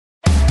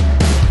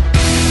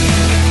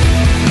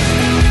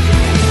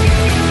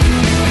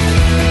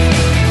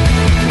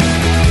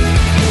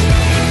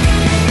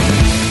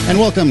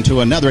welcome to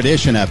another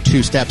edition of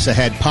Two Steps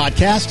Ahead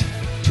Podcast.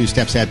 Two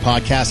Steps Ahead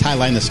Podcast,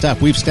 highlighting the stuff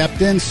we've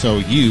stepped in so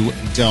you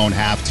don't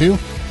have to.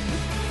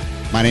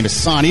 My name is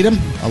Son Edom,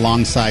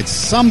 alongside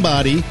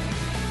somebody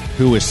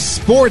who is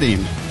sporting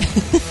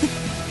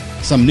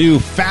some new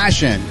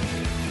fashion,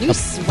 new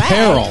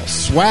apparel,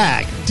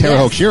 swag. Tara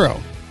Hochiro.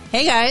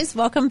 Hey guys,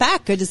 welcome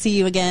back. Good to see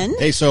you again.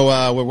 Hey,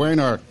 so we're wearing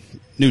our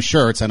new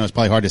shirts. I know it's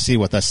probably hard to see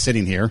with us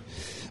sitting here,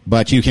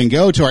 but you can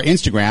go to our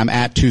Instagram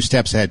at Two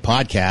Steps Ahead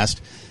Podcast,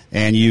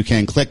 and you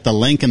can click the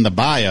link in the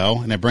bio,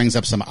 and it brings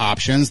up some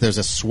options. There's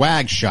a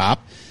swag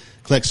shop.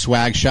 Click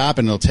swag shop,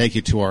 and it'll take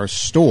you to our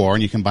store,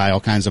 and you can buy all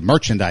kinds of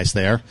merchandise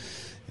there,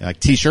 like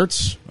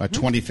T-shirts, a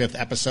 25th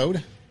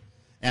episode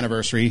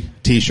anniversary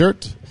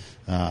T-shirt.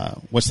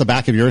 What's the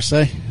back of yours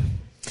say?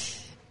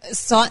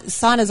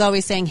 Son is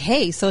always saying,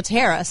 "Hey, so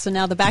Tara." So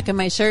now the back of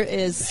my shirt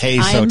is,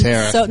 "Hey, so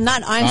Tara." So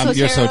not I'm so Tara.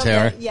 You're so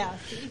Tara. Yeah.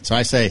 So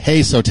I say,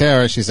 "Hey, so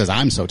Tara." She says,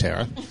 "I'm so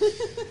Tara."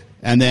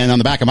 And then on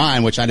the back of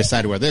mine, which I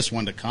decided to wear this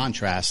one to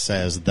contrast,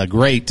 says "The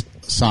Great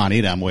Son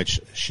Edom," which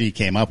she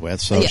came up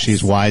with. So yes.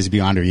 She's wise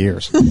beyond her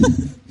years.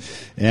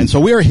 And so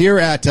we are here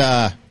at,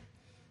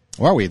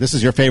 where are we? This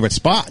is your favorite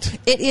spot.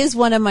 It is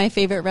one of my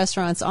favorite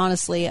restaurants,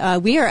 honestly.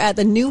 We are at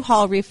the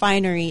Newhall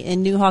Refinery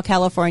in Newhall,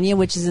 California,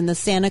 which is in the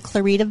Santa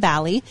Clarita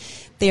Valley.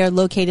 They are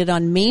located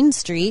on Main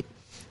Street,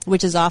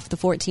 which is off the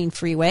 14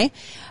 freeway.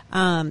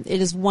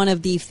 It is one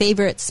of the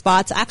favorite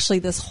spots. Actually,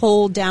 this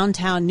whole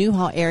downtown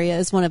Newhall area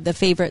is one of the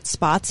favorite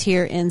spots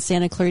here in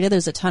Santa Clarita.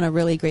 There's a ton of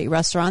really great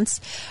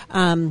restaurants.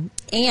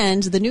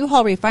 And the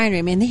Newhall Refinery,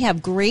 I mean, they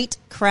have great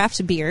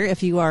craft beer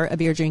if you are a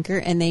beer drinker,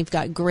 and they've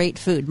got great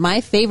food.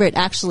 My favorite,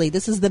 actually,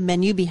 this is the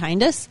menu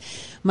behind us.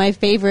 My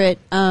favorite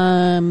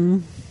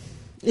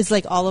is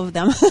like all of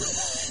them.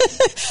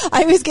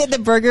 I always get the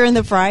burger and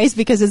the fries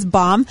because it's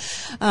bomb.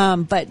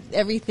 But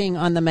everything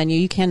on the menu,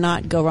 you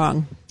cannot go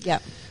wrong. Yeah.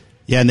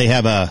 Yeah, and they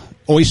have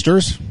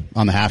oysters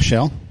on the half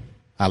shell.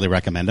 Highly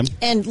recommend them.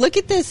 And look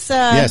at this.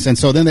 Yes, and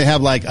so then they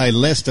have like a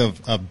list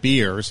of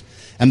beers.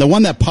 And the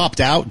one that popped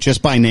out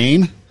just by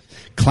name,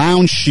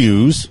 Clown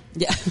Shoes,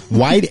 yeah.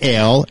 White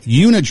Ale,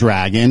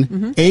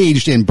 Unidragon,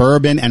 aged in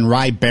bourbon and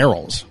rye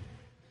barrels.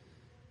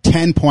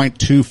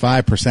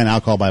 10.25%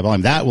 alcohol by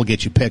volume. That will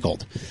get you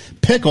pickled.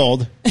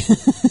 Pickled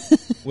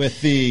with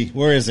the,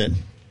 where is it?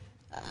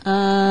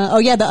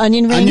 The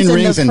onion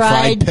rings and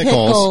fried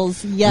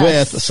pickles.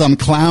 Yes. With some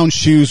Clown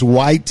Shoes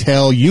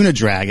Whitetail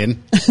Unidragon,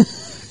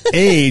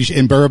 aged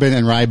in bourbon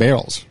and rye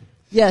barrels.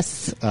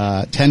 Yes.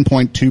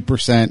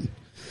 10.2%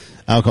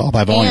 alcohol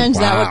by volume. And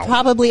that would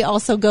probably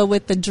also go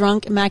with the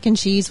drunk mac and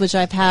cheese, which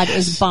I've had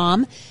is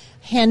bomb.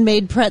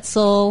 Handmade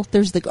pretzel.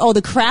 There's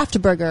the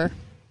Kraft burger.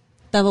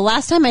 Now, the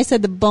last time I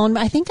said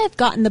I think I've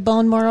gotten the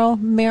bone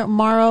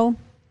marrow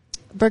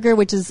burger,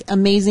 which is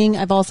amazing.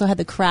 I've also had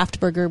the Kraft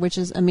burger, which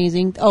is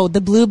amazing. Oh,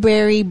 the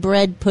blueberry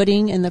bread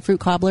pudding and the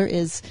fruit cobbler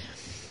is...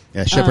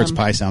 Yeah, shepherd's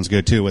pie sounds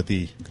good, too, with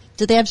the...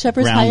 Do they have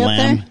shepherd's ground pie up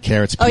lamb, there?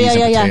 Carrots, peas,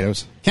 and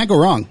potatoes. Can't go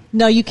wrong.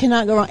 No, you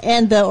cannot go wrong.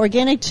 And the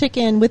organic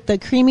chicken with the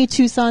creamy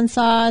Tucson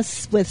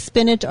sauce with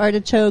spinach,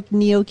 artichoke,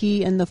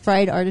 gnocchi, and the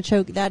fried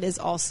artichoke, that is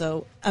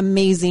also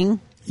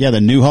amazing. Yeah,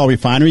 the Newhall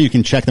Refinery. You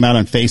can check them out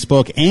on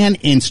Facebook and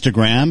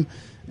Instagram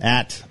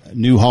at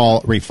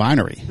Newhall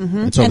Refinery.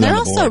 And they're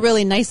also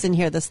really nice in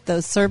here,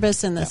 the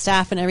service and the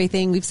staff and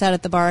everything. We've sat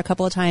at the bar a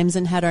couple of times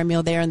and had our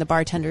meal there, and the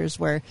bartenders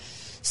were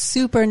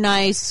super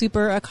nice,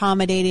 super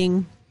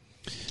accommodating.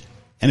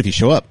 And if you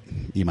show up,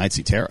 you might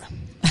see Tara.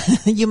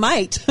 You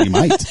might. You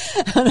might.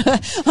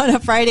 on a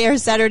Friday or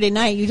Saturday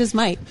night, you just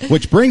might.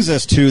 Which brings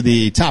us to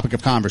the topic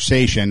of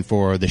conversation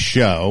for the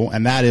show,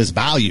 and that is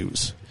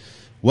values.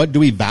 What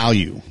do we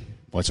value?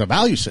 What's our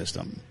value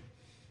system?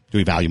 Do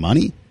we value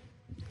money?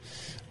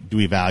 Do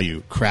we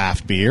value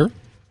craft beer?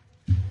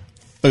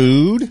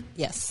 Food?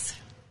 Yes.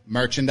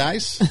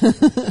 Merchandise?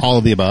 All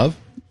of the above.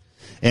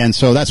 And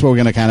so that's what we're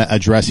going to kind of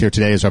address here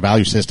today is our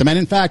value system. And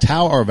in fact,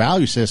 how our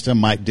value system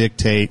might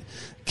dictate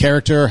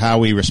character, how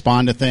we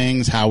respond to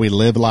things, how we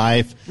live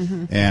life,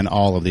 and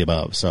all of the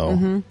above.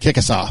 So kick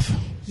us off.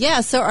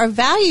 Yeah, so our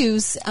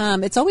values,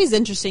 it's always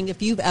interesting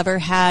if you've ever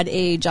had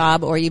a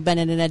job or you've been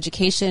in an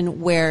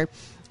education where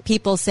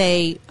people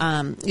say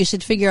you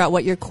should figure out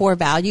what your core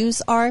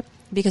values are,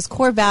 because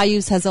core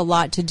values has a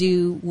lot to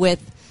do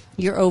with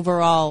your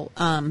overall,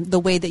 the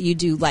way that you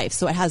do life.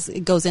 So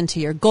it goes into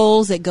your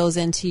goals, it goes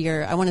into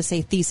your, I want to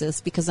say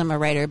thesis because I'm a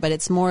writer, but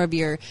it's more of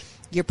your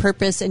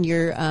purpose and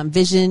your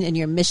vision and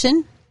your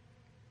mission.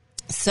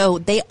 So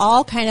they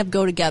all kind of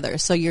go together.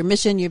 So your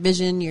mission, your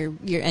vision,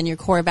 your and your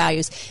core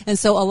values. And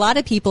so a lot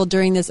of people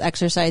during this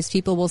exercise,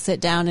 people will sit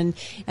down and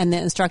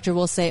the instructor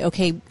will say,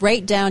 okay,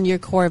 write down your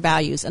core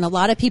values. And a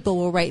lot of people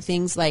will write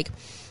things like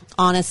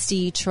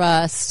honesty,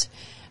 trust,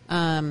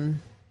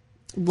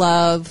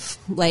 love,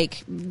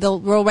 like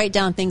they'll write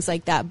down things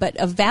like that. But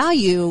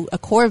a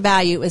core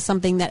value is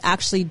something that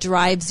actually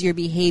drives your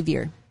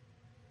behavior.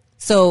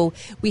 So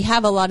we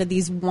have a lot of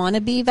these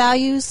wannabe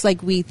values.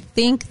 Like we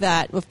think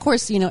that, of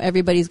course,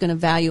 everybody's going to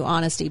value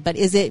honesty, but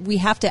we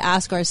have to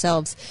ask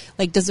ourselves,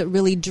 like, does it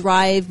really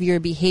drive your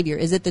behavior?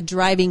 Is it the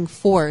driving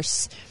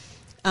force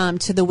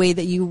to the way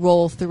that you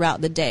roll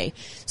throughout the day.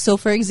 So,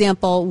 for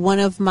example, one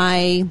of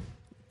my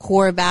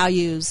core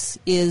values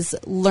is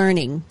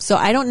learning. So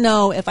I don't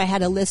know if I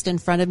had a list in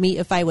front of me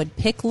if I would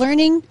pick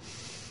learning,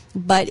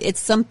 but it's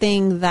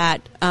something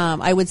that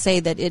I would say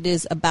that it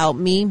is about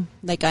me.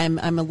 Like I'm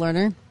a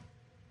learner.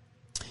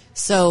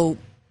 So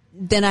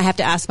then I have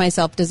to ask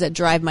myself, does it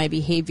drive my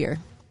behavior?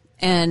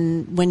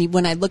 And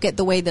when I look at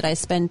the way that I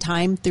spend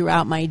time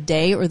throughout my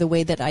day or the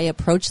way that I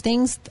approach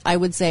things, I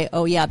would say,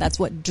 oh yeah, that's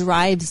what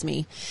drives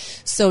me.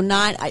 So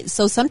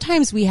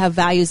sometimes we have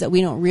values that we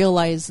don't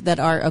realize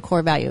that are a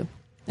core value.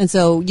 And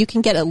so you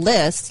can get a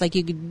list, like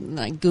you could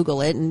like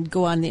Google it and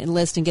go on the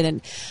list and get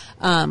it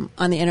on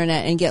the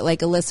internet and get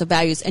like a list of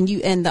values. And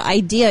the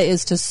idea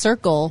is to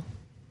circle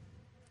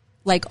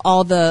like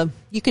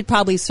you could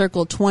probably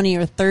circle 20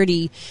 or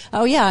 30.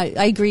 Oh yeah,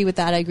 I agree with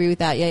that. I agree with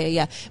that.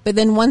 Yeah. But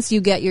then once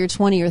you get your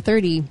 20 or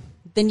 30,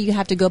 then you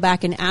have to go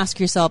back and ask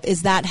yourself,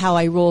 is that how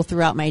I roll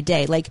throughout my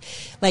day? Like,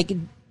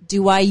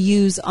 do I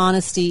use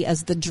honesty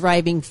as the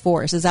driving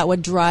force? Is that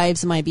what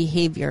drives my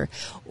behavior?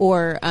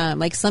 Or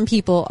like some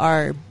people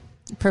are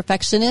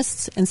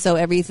perfectionists, and so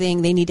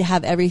they need to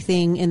have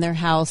everything in their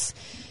house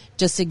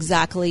just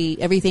exactly.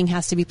 Everything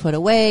has to be put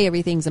away.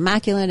 Everything's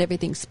immaculate.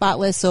 Everything's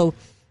spotless. So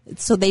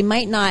they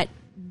might not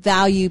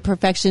value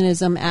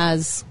perfectionism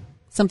as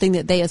something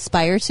that they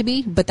aspire to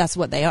be, but that's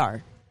what they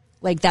are.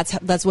 Like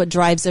that's what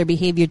drives their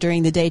behavior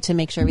during the day to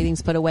make sure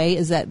everything's put away,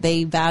 is that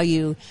they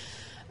value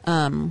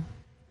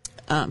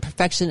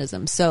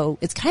perfectionism. So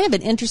it's kind of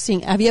an interesting.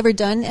 Have you ever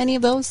done any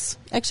of those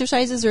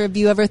exercises, or have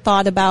you ever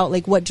thought about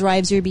like what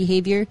drives your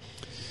behavior?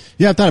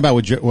 Yeah, I've thought about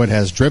what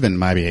has driven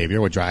my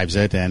behavior, what drives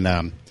it, and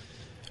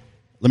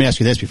let me ask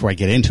you this before I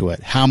get into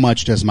it: how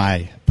much does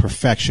my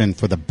perfection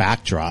for the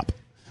backdrop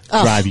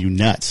drive you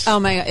nuts?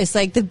 Oh my God, it's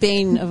like the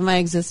bane of my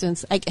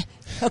existence.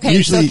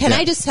 Usually, so can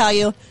I just tell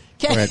you?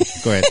 Go ahead.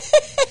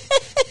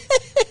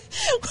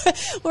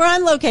 We're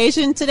on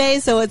location today,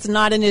 so it's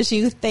not an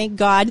issue, thank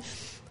God.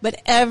 But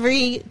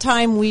every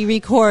time we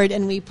record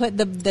and we put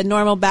the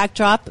normal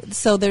backdrop,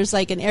 so there's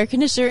like an air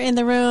conditioner in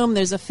the room,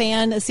 there's a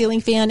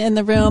ceiling fan in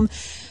the room.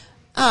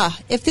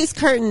 If this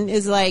curtain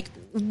is like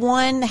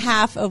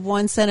 1/2 of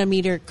 1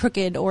 centimeter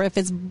crooked, or if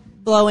it's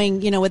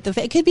blowing,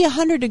 it could be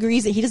 100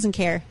 degrees that he doesn't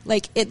care.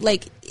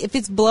 If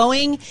it's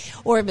blowing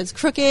or if it's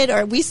crooked,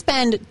 or we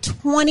spend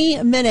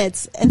 20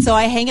 minutes. And so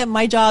I hang up,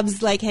 my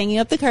job's like hanging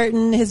up the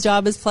curtain. His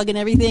job is plugging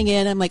everything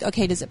in. I'm like,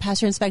 okay, does it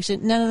pass your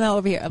inspection? No,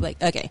 over here. I'm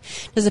like, okay.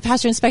 Does it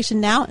pass your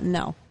inspection now?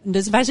 No.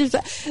 Does it pass your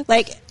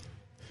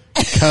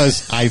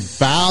because I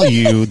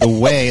value the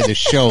way the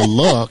show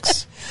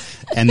looks,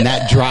 and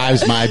that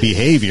drives my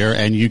behavior,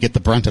 and you get the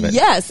brunt of it.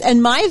 Yes,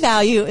 and my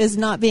value is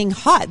not being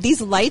hot.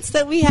 These lights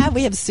that we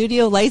have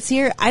studio lights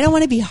here. I don't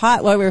want to be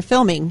hot while we're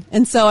filming.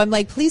 And so I'm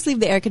like, please leave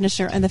the air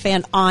conditioner and the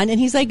fan on. And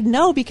he's like,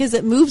 no, because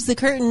it moves the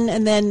curtain,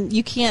 and then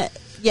you can't.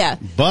 Yeah.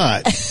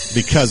 But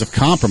because of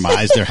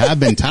compromise, there have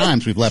been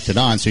times we've left it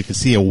on so you can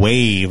see a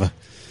wave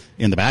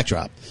in the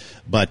backdrop.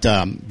 But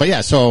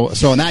yeah, so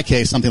in that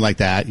case, something like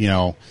that,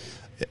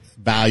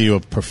 value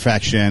of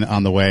perfection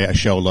on the way a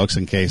show looks,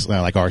 in case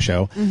like our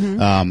show,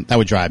 that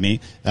would drive me.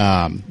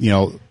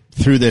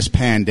 Through this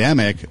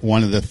pandemic,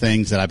 one of the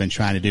things that I've been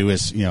trying to do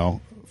is,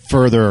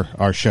 further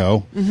our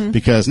show,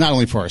 because not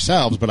only for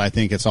ourselves, but I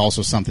think it's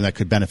also something that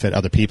could benefit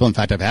other people. In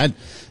fact,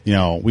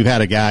 we've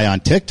had a guy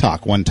on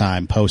TikTok one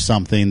time post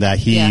something that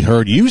he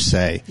heard you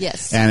say,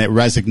 yes, and it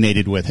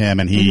resonated with him,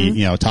 and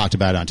he, talked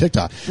about it on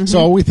TikTok.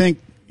 So we think,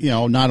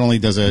 not only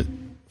does it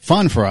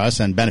fun for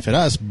us and benefit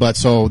us, but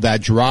so that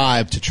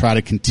drive to try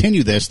to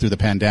continue this through the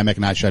pandemic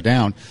and not shut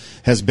down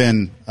has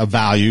been a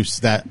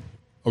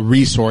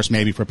resource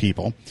maybe for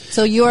people.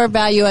 So your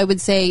value, I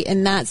would say,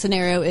 in that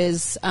scenario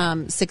is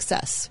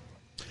success.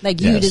 Like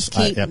you just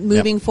keep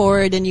moving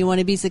forward and you want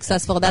to be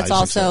successful. That's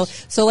also,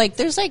 so like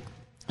there's like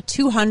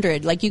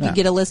 200, like you could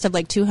get a list of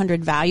like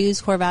 200 values,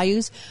 core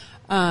values.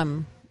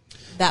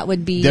 That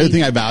would be. The other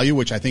thing I value,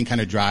 which I think kind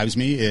of drives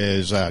me,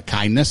 is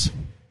kindness.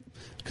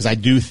 Because I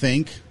do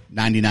think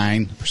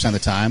 99% of the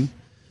time,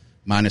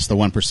 minus the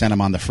 1%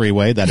 I'm on the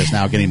freeway that is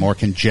now getting more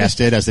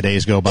congested as the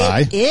days go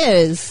by. It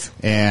is.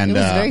 And it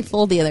was very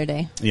full the other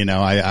day.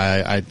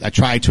 I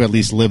try to at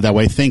least live that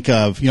way. Think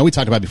of, we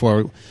talked about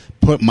before,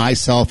 put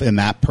myself in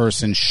that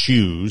person's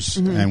shoes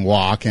and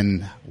walk,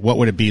 and what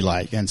would it be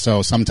like? And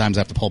so sometimes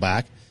I have to pull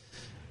back.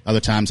 Other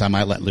times I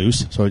might let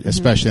loose. So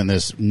especially in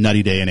this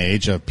nutty day and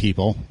age of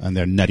people and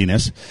their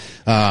nuttiness.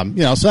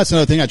 So that's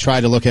another thing. I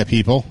try to look at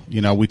people.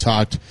 We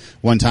talked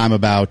one time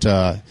about,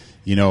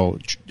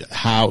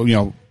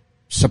 how,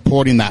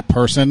 supporting that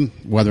person,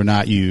 whether or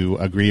not you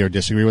agree or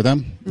disagree with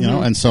them,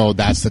 and so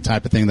that's the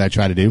type of thing that I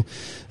try to do.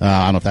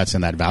 I don't know if that's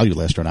in that value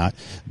list or not,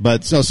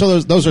 but so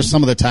those are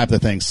some of the type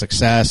of things: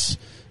 success,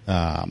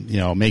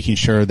 making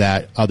sure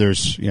that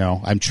others,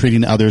 I'm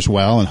treating others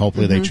well, and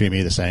hopefully they treat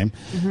me the same.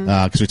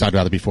 Because we talked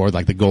about it before,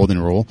 like the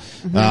golden rule,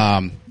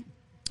 the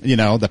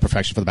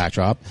perfection for the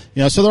backdrop,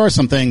 so there are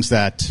some things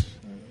that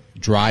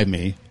drive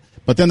me,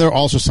 but then there are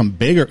also some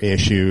bigger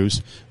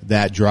issues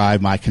that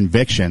drive my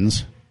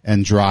convictions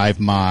and drive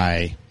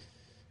my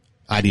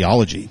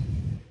ideology.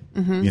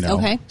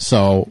 Okay.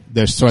 So I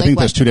Like think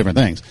what? there's two different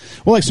things.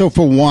 Well, like, so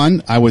for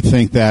one, I would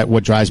think that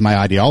what drives my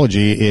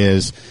ideology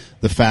is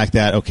the fact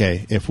that,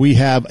 okay, if we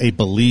have a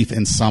belief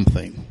in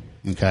something,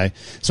 okay,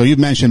 so you've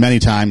mentioned many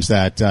times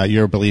that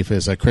your belief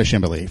is a Christian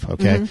belief,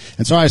 okay,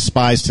 and so I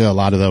aspire to a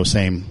lot of those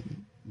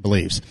same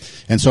beliefs.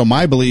 And so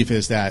my belief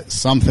is that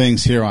some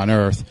things here on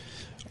earth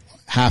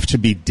have to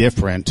be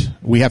different.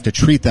 We have to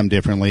treat them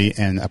differently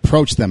and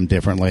approach them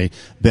differently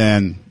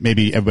than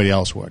maybe everybody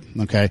else would.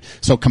 Okay.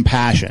 So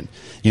compassion,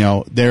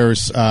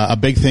 there's a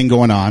big thing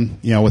going on,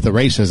 with the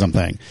racism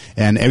thing,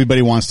 and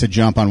everybody wants to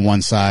jump on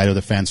one side of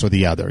the fence or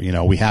the other.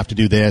 We have to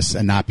do this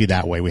and not be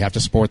that way. We have to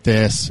support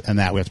this and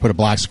that. We have to put a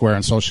black square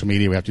on social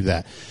media. We have to do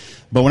that.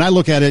 But when I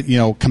look at it,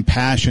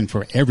 compassion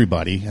for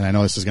everybody, and I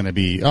know this is going to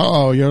be, you're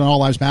an all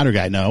lives matter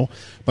guy. No,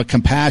 but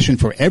compassion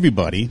for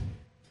everybody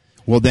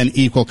will then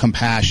equal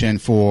compassion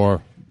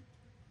for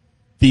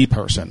the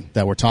person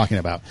that we're talking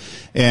about.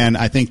 And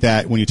I think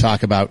that when you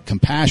talk about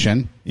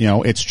compassion,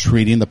 it's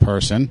treating the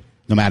person,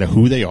 no matter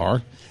who they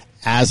are,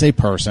 as a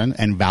person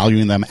and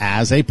valuing them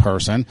as a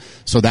person.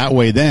 So that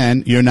way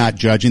then you're not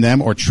judging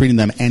them or treating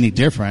them any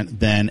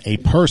different than a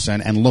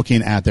person and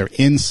looking at their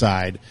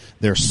inside,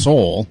 their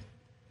soul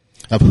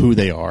of who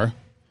they are,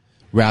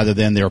 rather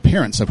than their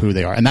appearance of who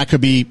they are. And that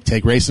could be,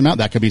 take racism out,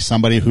 that could be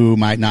somebody who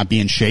might not be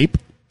in shape.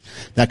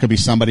 That could be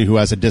somebody who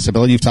has a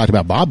disability. You've talked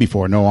about Bob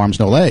before, no arms,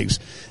 no legs.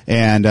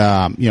 And,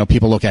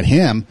 people look at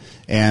him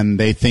and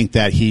they think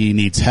that he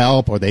needs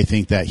help, or they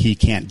think that he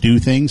can't do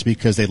things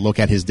because they look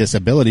at his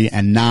disability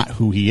and not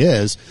who he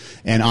is.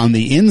 And on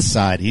the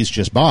inside, he's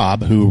just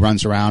Bob, who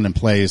runs around and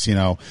plays,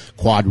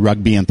 quad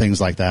rugby and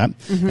things like that.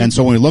 And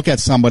so when we look at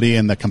somebody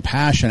in the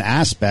compassion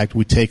aspect,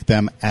 we take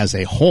them as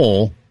a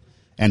whole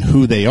and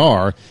who they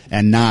are,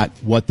 and not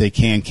what they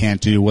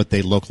can't do, what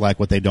they look like,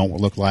 what they don't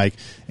look like,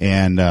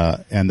 and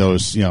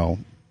those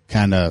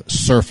kind of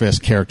surface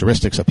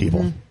characteristics of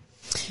people.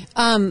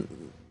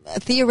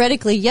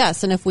 Theoretically,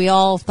 yes, and if we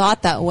all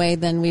thought that way,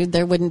 then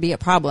there wouldn't be a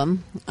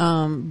problem.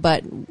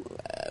 But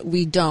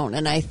we don't,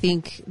 and I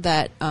think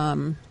that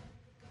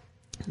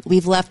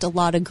we've left a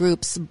lot of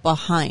groups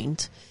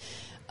behind.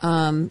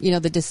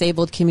 The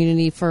disabled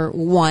community, for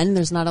one,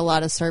 there's not a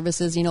lot of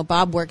services.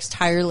 Bob works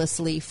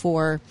tirelessly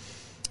for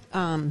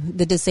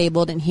the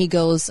disabled, and he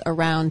goes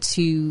around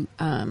to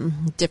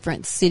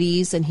different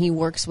cities, and he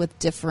works with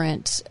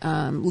different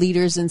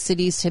leaders in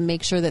cities to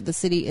make sure that the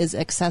city is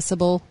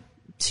accessible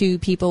to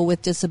people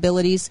with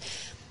disabilities,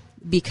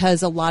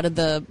 because a lot of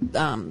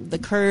the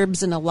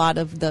curbs and a lot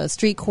of the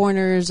street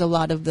corners, a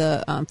lot of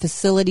the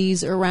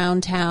facilities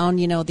around town,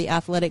 the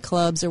athletic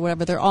clubs or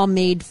whatever, they're all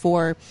made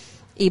for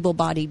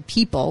able-bodied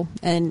people,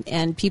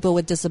 and people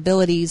with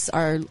disabilities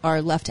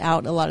are left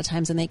out a lot of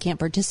times, and they can't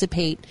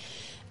participate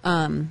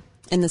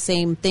in the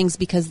same things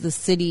because the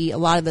city, a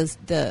lot of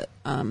the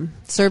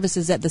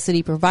services that the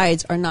city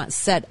provides are not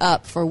set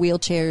up for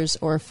wheelchairs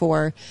or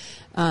for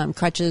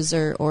crutches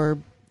or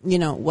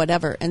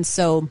whatever. And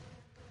so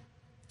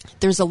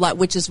there's a lot,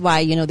 which is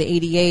why, the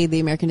ADA, the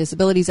American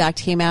Disabilities Act,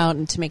 came out,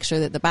 and to make sure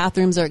that the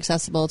bathrooms are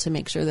accessible, to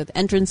make sure that the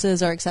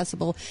entrances are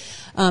accessible.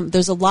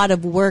 There's a lot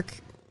of work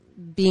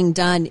being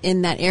done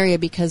in that area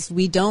because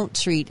we don't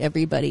treat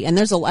everybody. And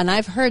and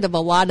I've heard of a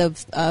lot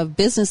of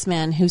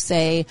businessmen who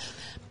say,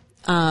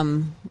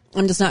 I'm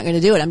just not going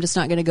to do it. I'm just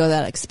not going to go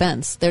that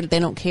expense. They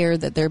don't care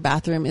that their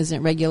bathroom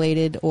isn't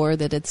regulated or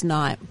that it's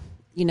not,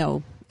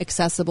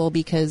 accessible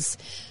because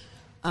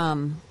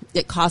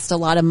it costs a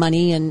lot of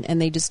money,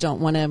 and they just don't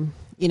want to,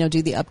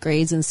 do the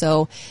upgrades. And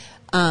so,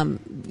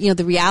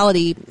 the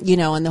reality,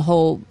 and the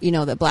whole,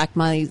 the Black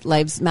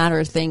Lives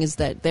Matter thing is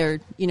that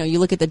you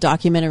look at the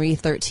documentary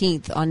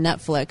 13th on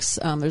Netflix,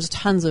 there's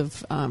tons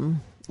of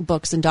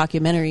books and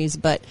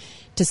documentaries, but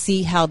to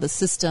see how the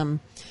system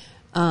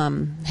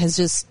has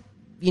just,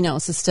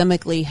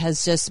 systemically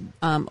has just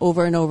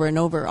over and over and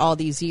over all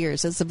these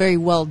years. It's a very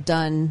well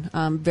done,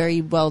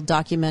 very well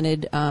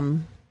documented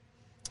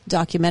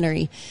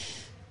documentary.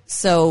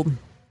 So,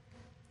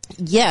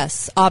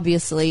 yes,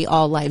 obviously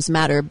all lives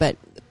matter, but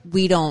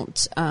we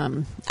don't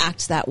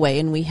act that way,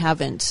 and we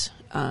haven't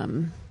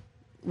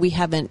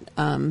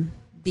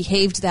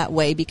behaved that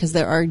way because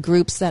there are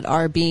groups that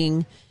are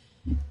being,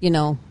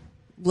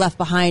 left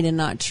behind and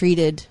not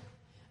treated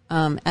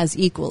as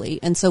equally.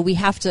 And so we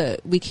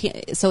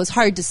can't, so it's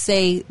hard to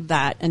say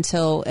that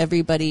until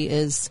everybody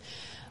is,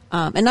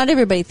 and not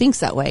everybody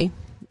thinks that way.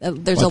 I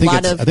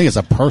think it's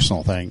a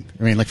personal thing.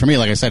 I mean, like for me,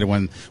 like I said,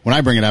 when I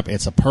bring it up,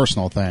 it's a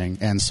personal thing.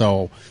 And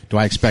so do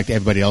I expect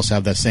everybody else to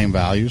have the same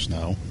values?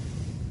 No.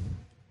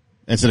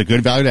 Is it a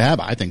good value to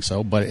have? I think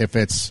so. But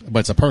it's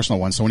a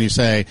personal one. So when you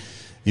say,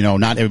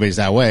 not everybody's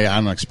that way,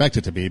 I don't expect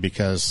it to be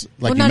because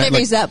not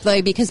everybody's that way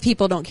because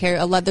people don't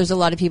care. There's a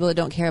lot of people that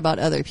don't care about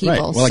other people.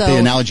 Right. Well, like the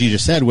analogy you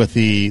just said with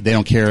they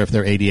don't care if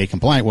they're ADA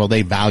compliant. Well,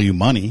 they value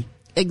money.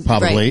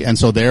 probably. Right. And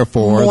so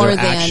therefore More their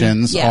than-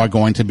 actions yeah. are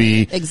going to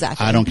be,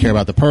 Exactly. I don't care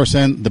about the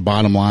person. The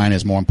bottom line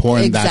is more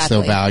important. That's Exactly.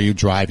 the value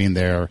driving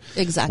their,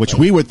 Exactly. which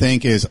we would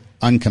think is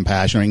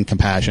uncompassion or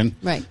compassion,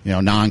 Right.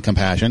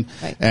 non-compassion.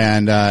 Right.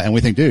 And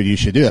we think, dude, you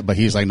should do it. But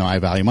he's like, no, I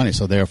value money.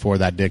 So therefore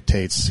that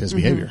dictates his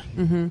behavior.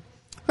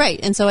 Right.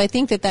 And so I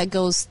think that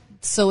goes,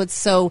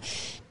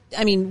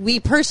 we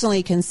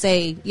personally can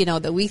say,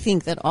 that we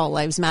think that all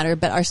lives matter,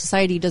 but our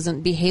society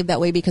doesn't behave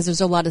that way because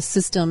there's a lot of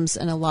systems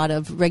and a lot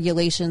of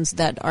regulations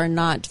that are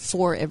not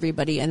for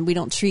everybody, and we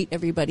don't treat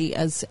everybody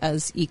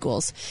as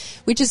equals,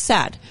 which is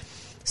sad.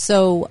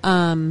 So,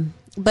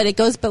 but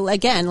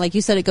again, like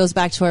you said, it goes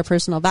back to our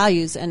personal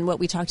values, and what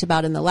we talked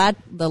about in the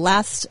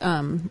last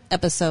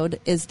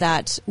episode is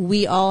that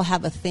we all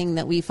have a thing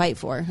that we fight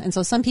for. And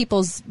so some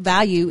people's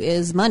value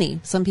is money.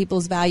 Some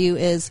people's value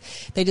is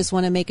they just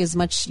want to make as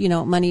much,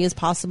 money as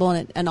possible.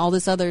 And all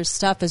this other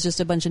stuff is just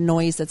a bunch of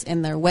noise that's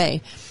in their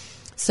way.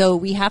 So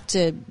we have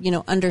to,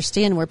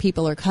 understand where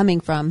people are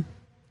coming from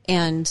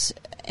and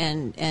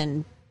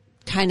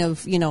kind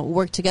of,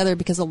 work together,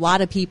 because a lot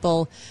of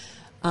people,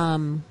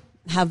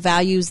 have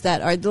values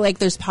that are like,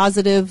 there's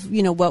positive,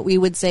 what we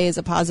would say is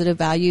a positive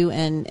value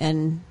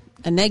and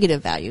a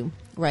negative value,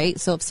 right?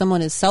 So if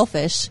someone is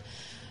selfish,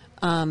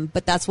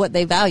 but that's what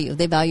they value.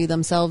 They value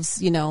themselves,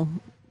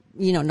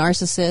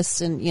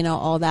 narcissists and,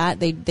 all that.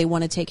 They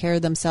want to take care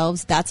of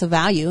themselves. That's a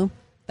value.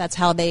 That's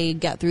how they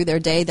get through their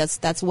day.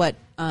 That's what,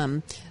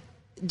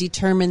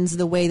 determines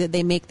the way that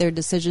they make their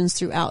decisions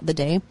throughout the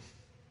day.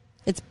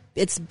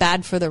 It's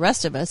bad for the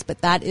rest of us,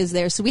 but that is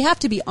there. So we have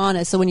to be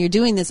honest. So when you're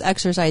doing this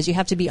exercise, you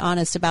have to be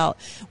honest about,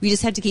 we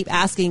just have to keep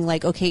asking,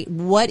 like, okay,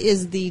 what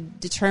is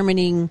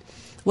driving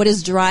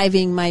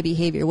my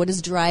behavior? What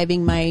is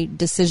driving my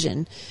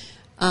decision?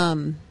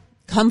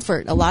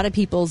 Comfort. A lot of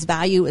people's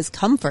value is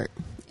comfort.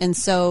 And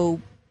so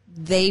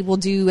they will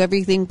do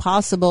everything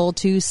possible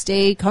to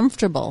stay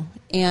comfortable.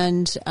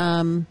 And,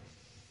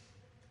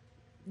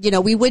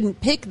 we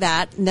wouldn't pick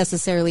that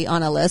necessarily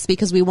on a list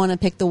because we want to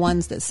pick the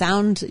ones that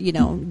sound,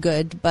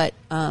 good. But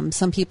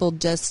some people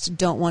just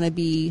don't want to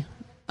be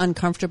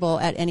uncomfortable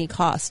at any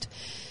cost.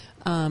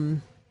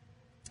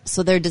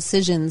 So their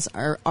decisions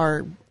are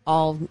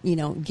all,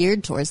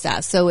 geared towards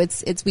that. So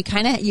you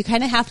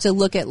kind of have to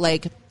look at,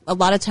 like, a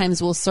lot of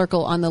times we'll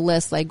circle on the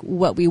list, like,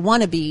 what we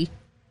want to be,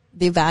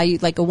 the value,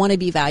 like a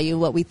wannabe value,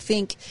 what we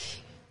think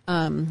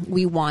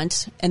we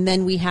want, and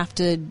then we have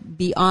to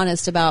be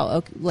honest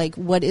about, like,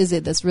 what is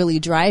it that's really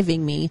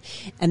driving me,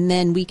 and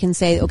then we can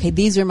say, okay,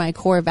 these are my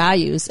core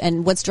values,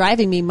 and what's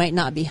driving me might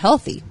not be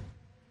healthy,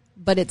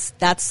 but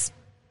that's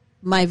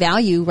my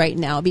value right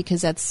now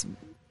because that's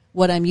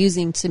what I'm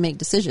using to make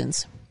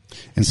decisions.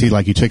 And see,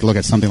 like, you take a look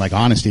at something like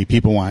honesty.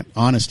 People want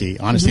honesty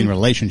in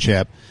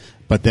relationship.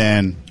 But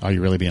then, are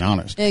you really being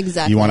honest?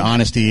 Exactly. You want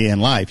honesty in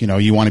life.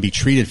 You want to be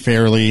treated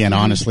fairly and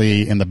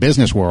honestly in the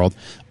business world.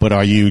 But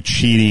are you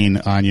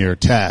cheating on your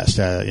test?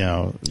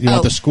 You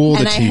want the school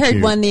to teach you. And I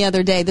heard one the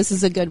other day. This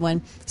is a good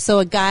one. So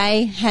a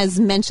guy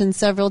has mentioned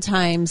several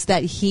times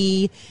that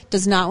he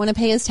does not want to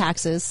pay his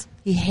taxes.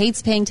 He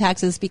hates paying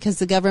taxes because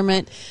the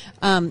government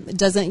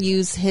doesn't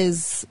use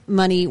his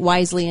money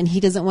wisely, and he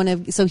doesn't want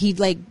to. So he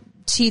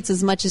cheats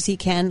as much as he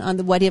can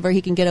on whatever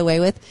he can get away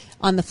with.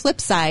 On the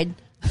flip side.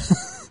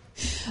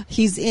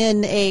 He's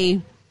in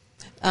a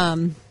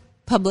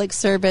public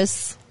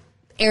service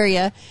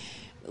area,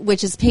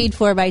 which is paid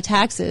for by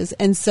taxes.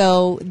 And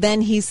so then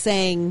he's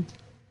saying,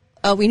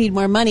 oh, we need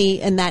more money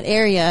in that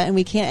area and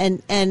we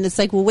can't. And it's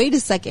like, well, wait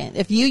a second.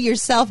 If you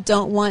yourself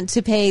don't want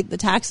to pay the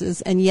taxes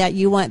and yet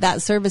you want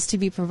that service to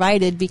be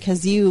provided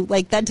because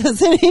that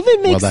doesn't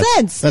even make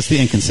sense. That's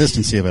the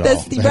inconsistency of it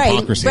all. The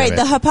hypocrisy of it.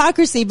 The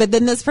hypocrisy. But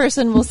then this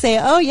person will say,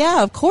 oh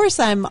yeah, of course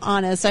I'm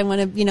honest. I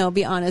want to,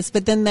 be honest.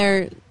 But then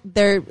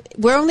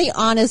we're only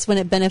honest when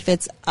it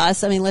benefits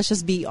us. I mean, let's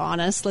just be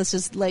honest. Let's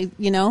just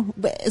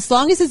but as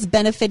long as it's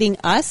benefiting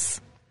us.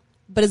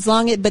 But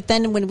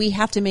then when we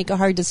have to make a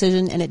hard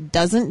decision and it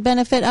doesn't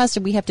benefit us,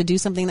 or we have to do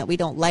something that we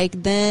don't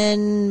like,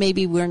 then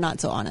maybe we're not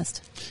so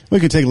honest.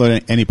 We could take a look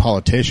at any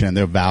politician.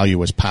 Their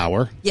value is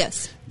power.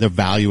 Yes. Their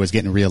value is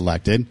getting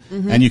reelected.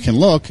 Mm-hmm. And you can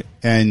look,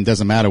 and it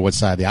doesn't matter what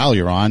side of the aisle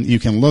you're on, you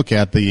can look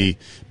at the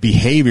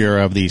behavior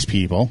of these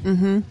people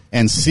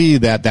and see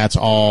that that's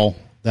all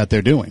that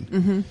they're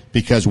doing.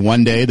 Because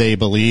one day they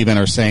believe and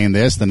are saying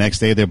this, the next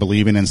day they're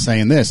believing and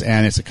saying this,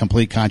 and it's a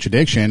complete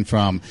contradiction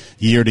from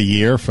year to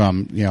year,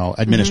 from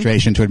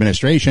administration to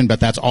administration,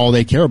 but that's all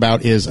they care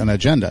about is an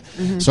agenda.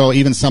 So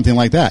even something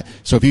like that.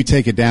 So if you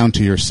take it down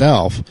to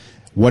yourself,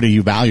 what are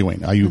you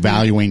valuing? Are you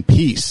valuing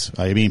peace?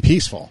 Are you being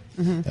peaceful?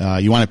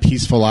 You want a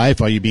peaceful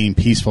life? Are you being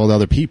peaceful to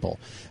other people?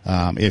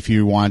 If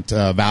you want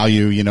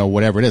value,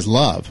 whatever it is,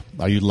 love.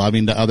 Are you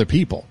loving to other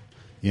people?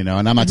 And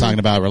I'm not talking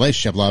about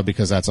relationship love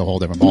because that's a whole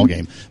different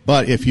ballgame.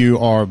 But if you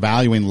are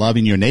valuing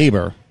loving your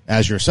neighbor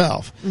as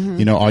yourself,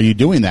 are you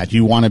doing that? Do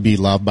you want to be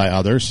loved by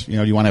others? Do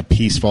you want to have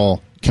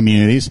peaceful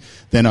communities?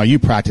 Then are you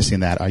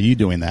practicing that? Are you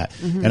doing that?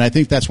 And I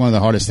think that's one of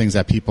the hardest things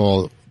that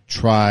people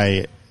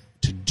try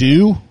to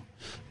do,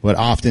 but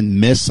often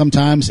miss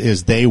sometimes,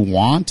 is they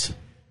want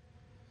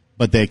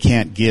but they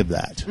can't give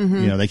that.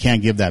 They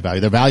can't give that value.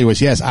 Their value is,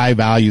 yes, I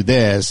value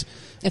this.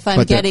 If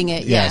I'm getting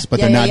it, yes, but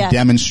they're not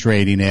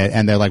demonstrating it,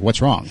 and they're like,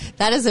 "What's wrong?"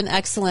 That is an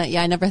excellent.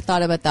 I never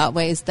thought about that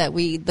way. Is that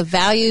the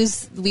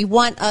values we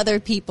want other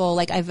people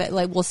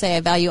we'll say I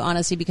value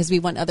honesty because we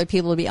want other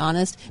people to be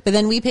honest, but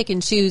then we pick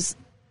and choose.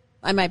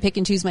 I might pick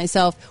and choose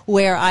myself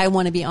where I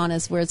want to be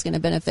honest, where it's going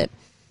to benefit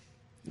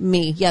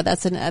me. Yeah,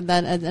 that's an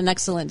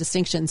excellent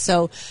distinction.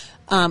 So,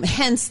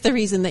 hence the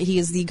reason that he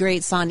is the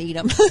great Son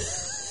Edom.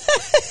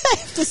 I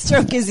have to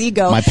stroke his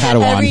ego. My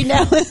Padawan. Every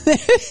now and then.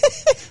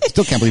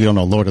 Still can't believe you don't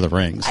know Lord of the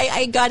Rings.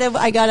 I gotta.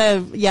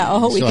 A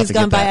whole week has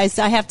gone by.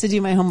 I have to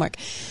do my homework.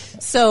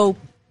 So,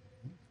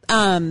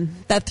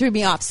 that threw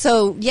me off.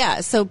 So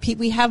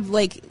we have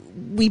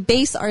we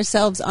base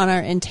ourselves on our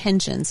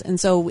intentions,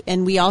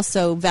 and we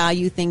also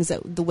value things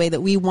the way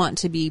that we want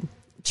to be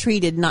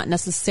treated, not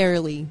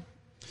necessarily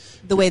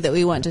the way that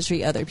we want to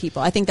treat other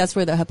people. I think that's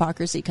where the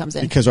hypocrisy comes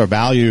in. Because our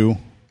value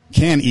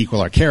can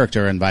equal our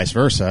character and vice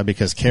versa,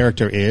 because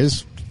character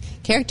is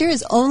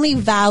only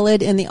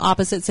valid in the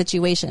opposite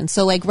situation.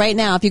 So right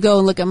now, if you go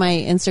and look at my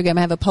Instagram,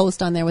 I have a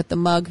post on there with the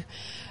mug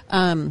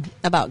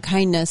about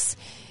kindness,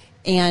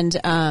 and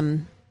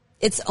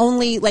it's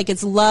only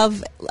it's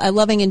love, a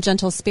loving and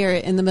gentle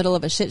spirit in the middle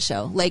of a shit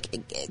show.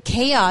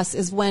 Chaos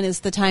is when it's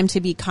the time to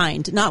be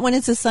kind, not when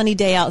it's a sunny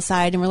day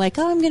outside and we're like,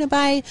 oh, I'm going to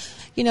buy,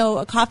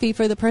 a coffee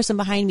for the person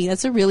behind me.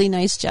 That's a really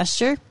nice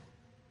gesture.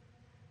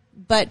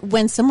 But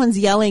when someone's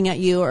yelling at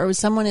you, or when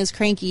someone is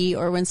cranky,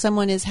 or when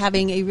someone is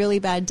having a really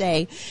bad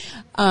day,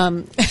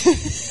 are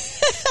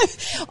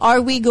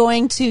we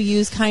going to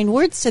use kind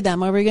words to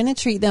them? Are we going to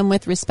treat them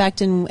with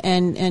respect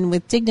and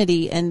with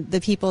dignity? And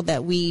the people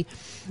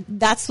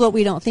that's what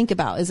we don't think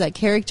about, is that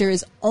character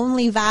is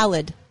only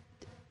valid.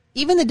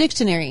 Even the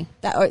dictionary,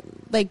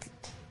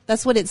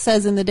 that's what it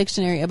says in the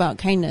dictionary about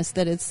kindness,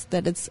 that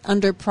it's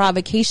under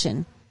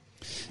provocation.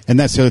 And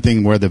that's the other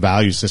thing where the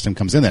value system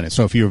comes in then.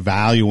 So if you're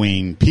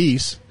valuing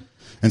peace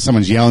and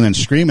someone's yelling and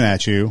screaming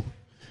at you,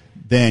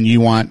 then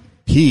you want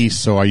peace.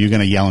 So are you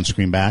going to yell and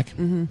scream back?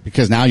 Mm-hmm.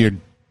 Because now you're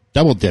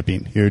double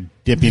dipping. You're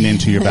dipping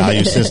into your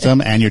value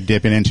system and you're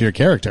dipping into your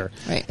character.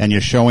 Right. And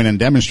you're showing and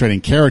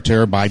demonstrating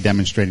character by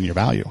demonstrating your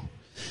value.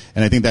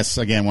 And I think that's,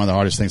 again, one of the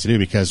hardest things to do,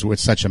 because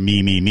it's such a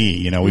me.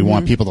 We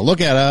want people to look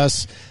at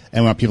us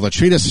and we want people to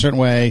treat us a certain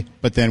way,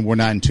 but then we're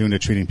not in tune to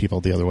treating people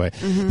the other way.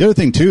 Mm-hmm. The other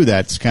thing, too,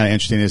 that's kind of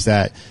interesting is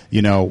that,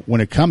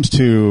 when it comes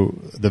to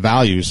the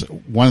values,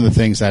 one of the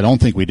things I don't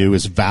think we do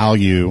is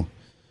value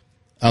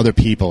other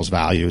people's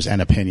values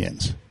and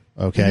opinions.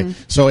 Okay.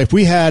 Mm-hmm. So if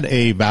we had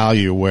a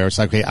value where it's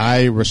okay,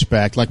 I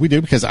respect, like we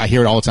do, because I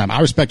hear it all the time, I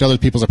respect other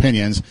people's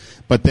opinions,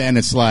 but then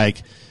it's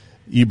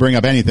you bring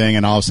up anything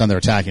and all of a sudden they're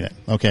attacking it.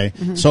 Okay.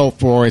 Mm-hmm. So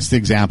it's the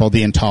example,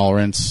 the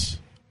intolerance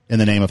in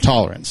the name of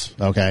tolerance.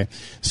 Okay.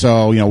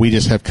 So, we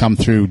just have come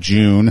through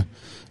June a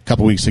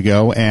couple weeks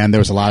ago, and there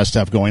was a lot of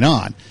stuff going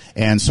on.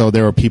 And so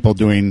there were people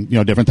doing,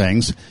 different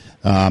things,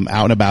 out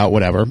and about,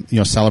 whatever,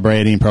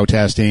 celebrating,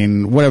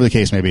 protesting, whatever the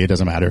case may be, it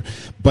doesn't matter.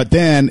 But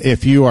then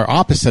if you are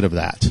opposite of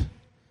that,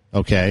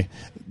 okay,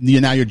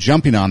 now you're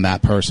jumping on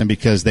that person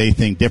because they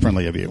think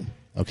differently of you.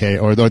 Okay,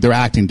 or they're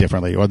acting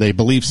differently, or they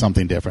believe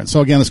something different. So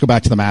again, let's go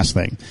back to the mask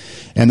thing.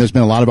 And there's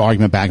been a lot of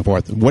argument back and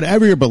forth.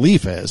 Whatever your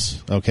belief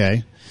is,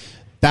 okay,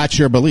 that's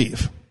your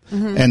belief.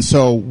 Mm-hmm. And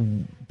so,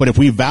 but if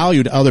we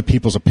valued other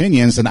people's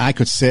opinions, then I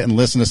could sit and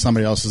listen to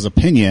somebody else's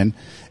opinion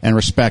and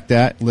respect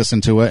that, listen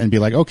to it, and be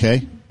like,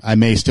 okay, I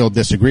may still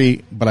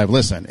disagree, but I've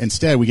listened.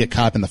 Instead, we get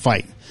caught up in the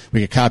fight. We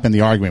get caught up in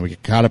the argument. We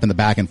get caught up in the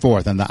back and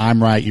forth, and the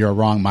I'm right, you're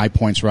wrong, my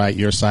point's right,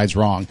 your side's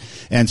wrong.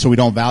 And so we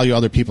don't value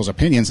other people's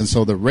opinions, and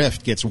so the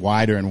rift gets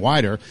wider and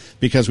wider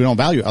because we don't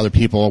value other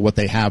people, what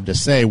they have to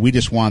say. We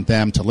just want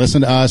them to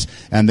listen to us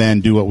and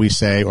then do what we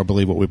say or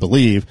believe what we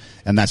believe,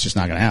 and that's just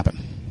not going to happen.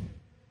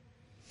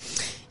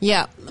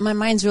 Yeah, my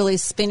mind's really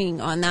spinning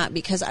on that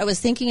because I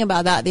was thinking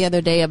about that the other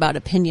day about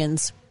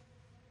opinions.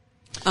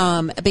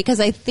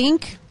 Because I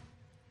think,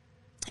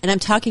 and I'm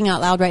talking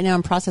out loud right now,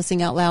 I'm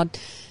processing out loud,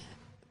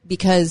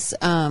 because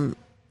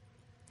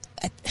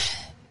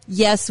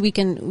yes, we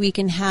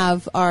can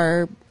have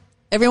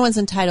everyone's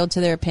entitled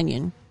to their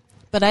opinion,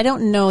 but I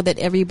don't know that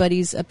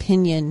everybody's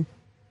opinion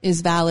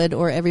is valid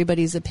or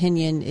everybody's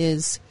opinion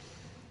is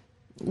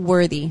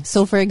worthy.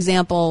 So, for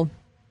example,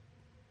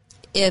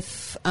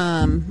 if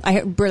I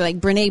heard,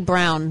 Brene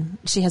Brown,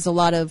 she has a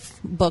lot of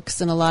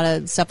books and a lot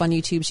of stuff on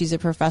YouTube. She's a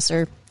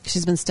professor.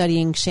 She's been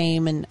studying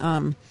shame,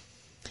 and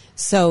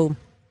so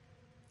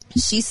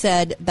she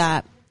said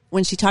that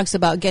when she talks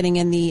about getting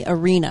in the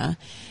arena,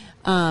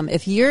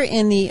 if you're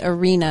in the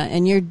arena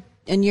and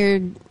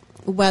you're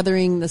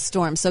weathering the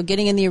storm, so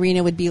getting in the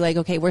arena would be like,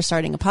 okay, we're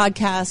starting a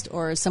podcast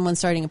or someone's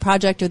starting a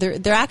project, or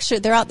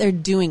they're out there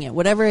doing it.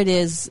 Whatever it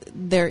is,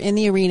 they're in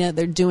the arena,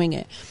 they're doing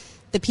it.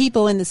 The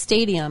people in the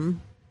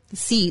stadium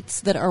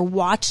seats that are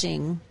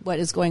watching what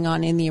is going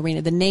on in the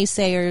arena, the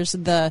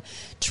naysayers, the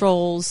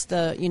trolls,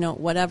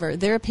 whatever,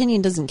 their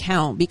opinion doesn't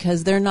count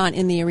because they're not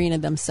in the arena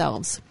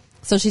themselves.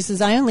 So she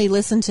says, I only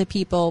listen to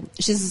people.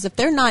 She says, if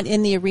they're not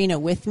in the arena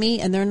with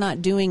me and they're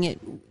not doing it,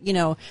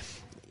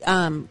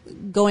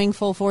 going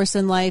full force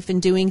in life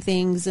and doing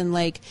things and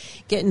like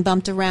getting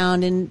bumped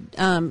around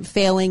and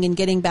failing and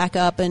getting back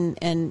up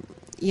and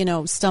you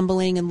know,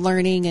 stumbling and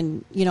learning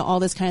and, you know,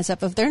 all this kind of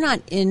stuff. If they're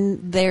not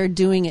in there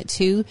doing it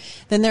too,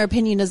 then their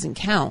opinion doesn't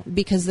count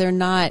because they're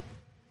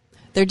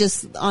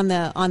just on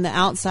the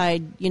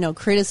outside, you know,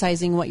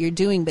 criticizing what you're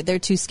doing, but they're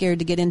too scared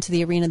to get into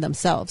the arena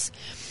themselves.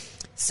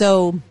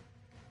 So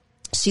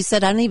she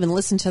said, I don't even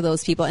listen to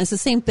those people. And it's the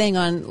same thing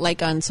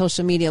on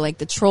social media, like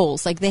the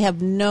trolls. Like they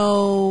have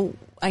no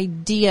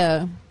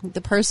idea the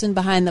person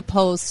behind the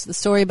post, the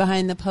story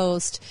behind the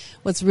post,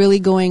 what's really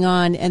going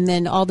on. And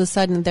then all of a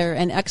sudden they're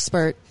an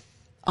expert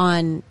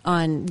on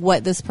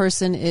what this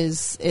person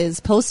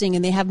is posting,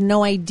 and they have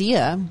no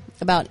idea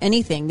about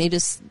anything. They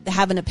just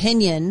have an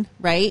opinion,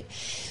 right?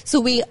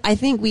 So I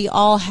think we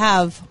all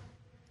have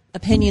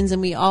opinions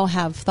and we all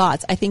have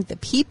thoughts. I think the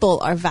people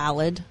are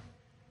valid.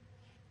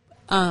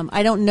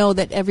 I don't know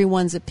that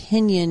everyone's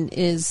opinion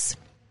is.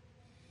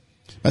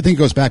 I think it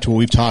goes back to what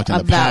we've talked in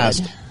the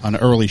past on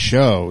early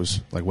shows,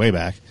 like way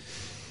back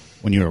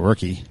when you were a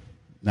rookie.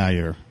 Now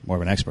you're more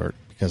of an expert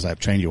because I've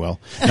trained you well.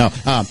 No,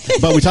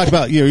 but we talked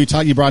about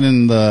you brought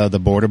in the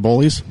border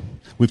bullies.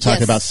 We've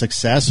talked about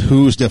success.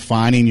 Who's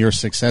defining your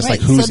success? Right.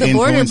 Like who's so the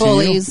border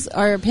bullies you?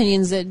 Are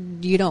opinions that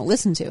you don't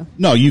listen to.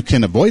 No, you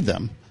can avoid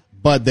them,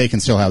 but they can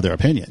still have their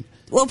opinion.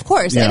 Well, of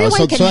course,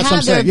 everyone can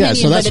have their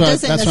opinion, but it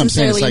doesn't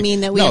necessarily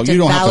mean that we have to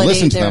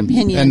validate their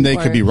opinion. And they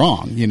could be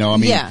wrong. You know,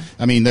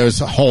 I mean, there's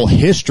a whole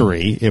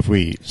history, if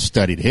we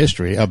studied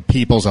history, of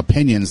people's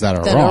opinions that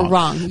are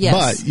wrong. Yes.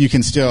 But you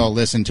can still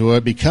listen to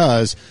it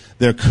because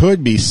there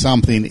could be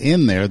something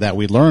in there that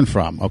we learn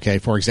from. Okay,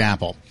 for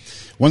example,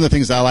 one of the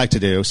things I like to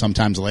do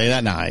sometimes late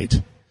at night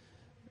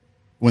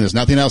when there's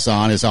nothing else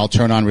on is I'll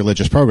turn on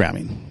religious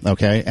programming.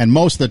 Okay, and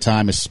most of the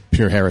time it's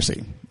pure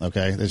heresy.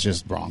 Okay, it's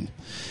just wrong.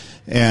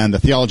 And the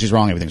theology's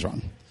wrong, everything's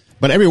wrong.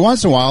 But every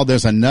once in a while,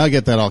 there's a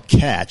nugget that I'll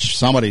catch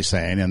somebody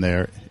saying in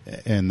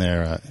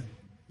their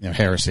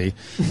heresy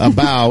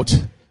about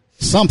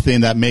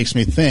something that makes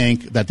me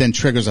think, that then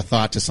triggers a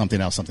thought to something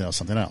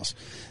else.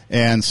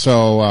 And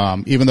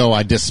so even though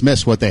I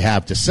dismiss what they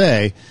have to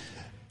say,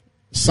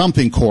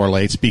 something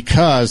correlates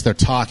because they're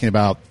talking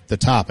about the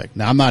topic.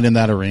 Now, I'm not in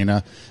that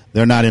arena.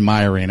 They're not in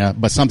my arena,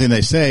 but something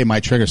they say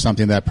might trigger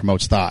something that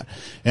promotes thought.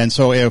 And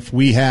so if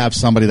we have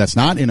somebody that's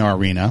not in our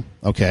arena,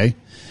 okay,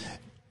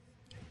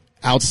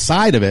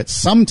 outside of it,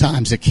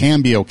 sometimes it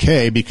can be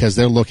okay because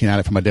they're looking at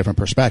it from a different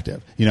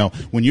perspective. You know,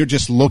 when you're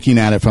just looking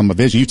at it from a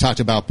vision, you talked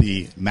about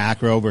the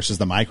macro versus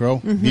the micro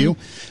view.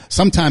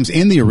 Sometimes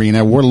in the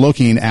arena, we're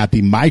looking at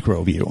the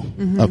micro view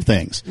of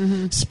things.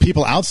 So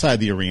people outside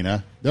the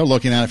arena, they're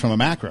looking at it from a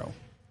macro.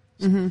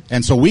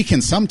 And so we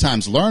can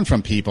sometimes learn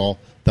from people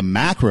the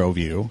macro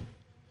view.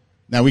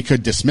 Now, we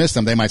could dismiss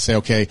them. They might say,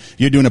 okay,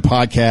 you're doing a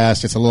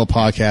podcast. It's a little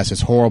podcast.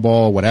 It's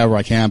horrible, whatever.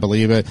 I can't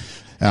believe it.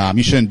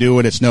 You shouldn't do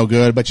it. It's no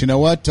good. But you know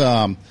what?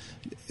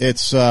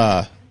 It's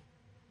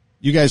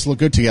you guys look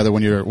good together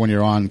when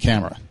you're on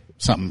camera.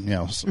 Something, you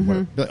know.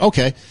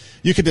 Okay,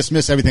 you could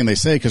dismiss everything they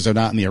say because they're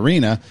not in the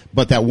arena,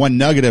 but that one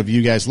nugget of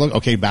you guys look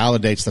okay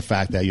validates the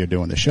fact that you're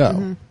doing the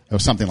show or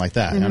something like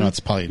that. I know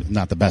it's probably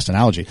not the best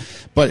analogy,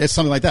 but it's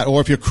something like that.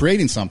 Or if you're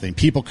creating something,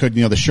 people could,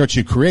 the shirts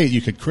you create, you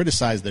could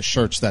criticize the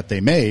shirts that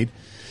they made,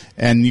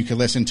 and you could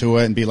listen to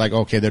it and be like,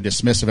 okay, they're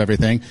dismissive of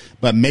everything,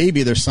 but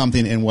maybe there's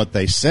something in what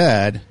they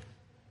said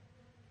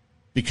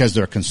because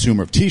they're a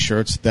consumer of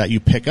T-shirts that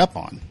you pick up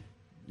on.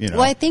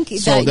 Well, I think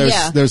so.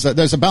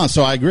 There's a balance.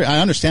 So I agree.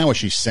 I understand what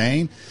she's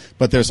saying,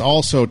 but there's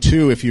also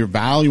too, if you're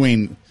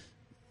valuing,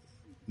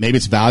 maybe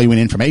it's valuing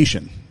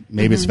information,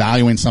 maybe it's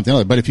valuing something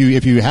else. But if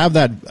you have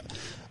that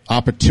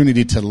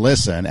opportunity to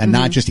listen and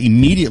not just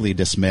immediately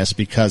dismiss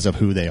because of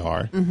who they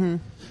are,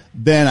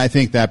 then I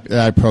think that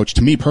approach,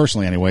 to me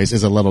personally, anyways,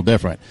 is a little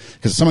different.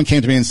 Because if someone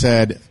came to me and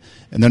said,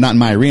 and they're not in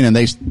my arena, and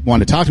they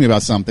wanted to talk to me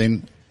about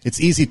something. It's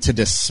easy to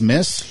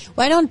dismiss.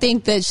 Well, I don't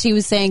think that she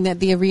was saying that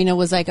the arena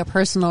was like a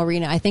personal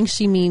arena. I think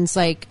she means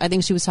I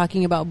think she was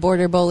talking about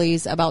border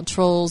bullies, about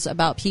trolls,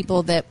 about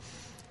people that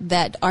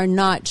are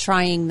not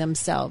trying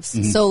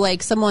themselves. So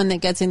like someone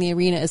that gets in the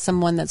arena is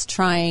someone that's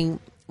trying,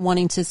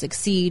 wanting to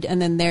succeed,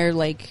 and then they're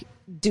like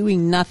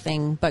doing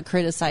nothing but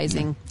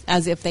criticizing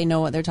as if they know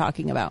what they're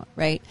talking about,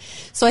 right?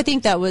 So I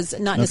think that was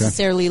not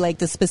necessarily like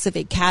the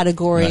specific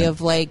category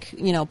of like,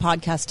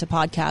 podcast to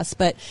podcast,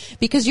 but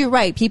because you're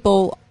right,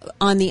 people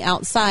on the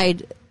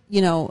outside,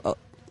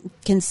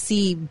 can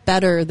see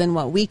better than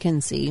what we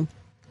can see.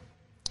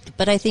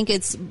 But I think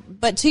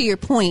but to your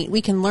point,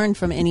 we can learn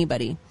from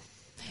anybody.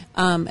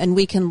 And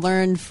we can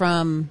learn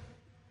from,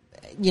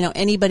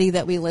 anybody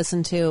that we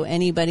listen to,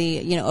 anybody,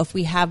 if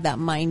we have that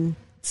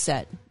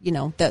mindset,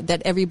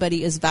 that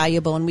everybody is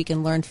valuable and we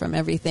can learn from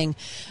everything.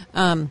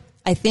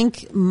 I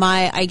think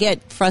I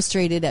get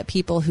frustrated at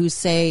people who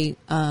say,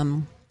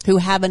 who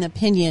have an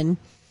opinion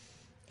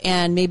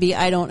and maybe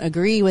I don't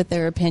agree with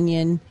their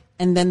opinion,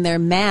 and then they're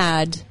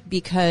mad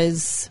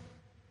because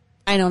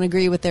I don't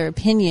agree with their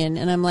opinion.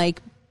 And I'm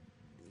like,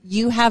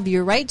 you have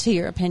your right to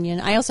your opinion.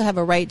 I also have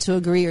a right to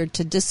agree or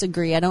to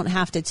disagree. I don't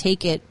have to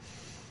take it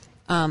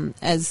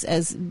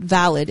as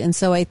valid. And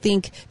so I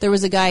think there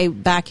was a guy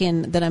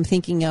that I'm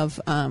thinking of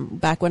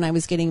back when I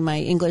was getting my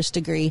English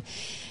degree,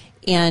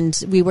 and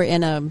we were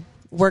in a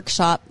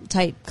workshop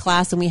type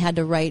class and we had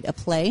to write a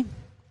play.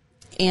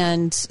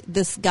 And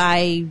this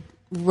guy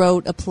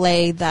wrote a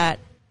play that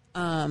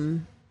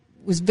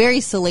was very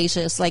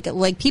salacious. Like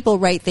people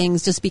write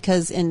things just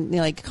because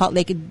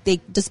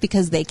just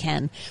because they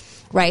can,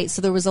 right?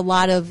 So there was a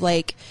lot of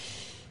I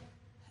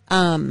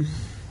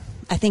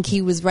think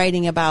he was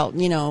writing about,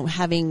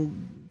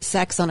 having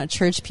sex on a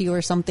church pew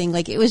or something.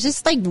 Like, it was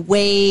just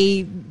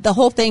the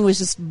whole thing was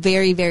just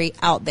very, very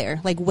out there,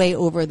 like way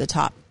over the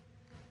top.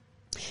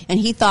 And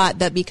he thought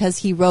that because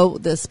he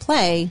wrote this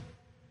play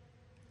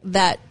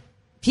that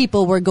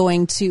people were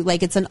going to,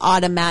 it's an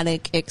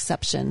automatic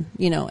exception,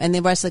 and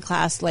the rest of the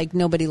class,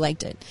 nobody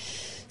liked it.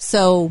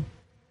 So,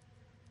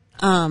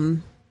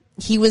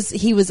 he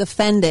was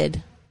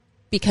offended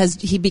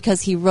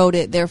because he wrote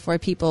it, therefore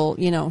people,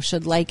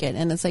 should like it.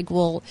 And it's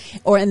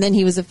and then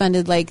he was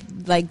offended,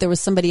 like there was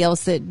somebody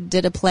else that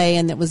did a play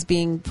and it was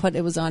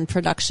on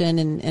production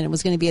and it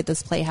was going to be at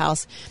this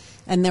playhouse.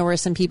 And there were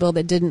some people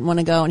that didn't want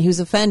to go, and he was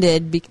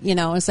offended.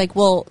 It's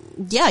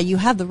yeah, you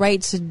have the right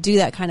to do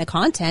that kind of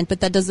content, but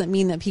that doesn't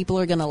mean that people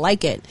are going to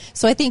like it.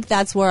 So I think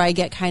that's where I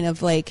get kind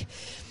of I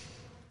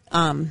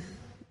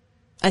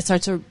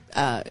start to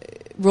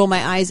roll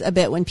my eyes a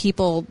bit when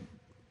people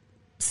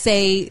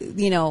say,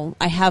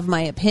 I have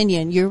my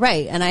opinion. You're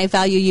right, and I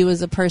value you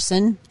as a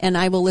person, and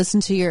I will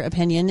listen to your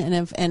opinion.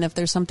 And if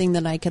there's something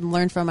that I can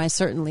learn from, I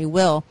certainly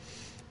will.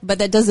 But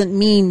that doesn't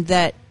mean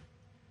that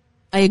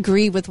I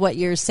agree with what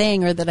you're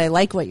saying or that I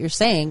like what you're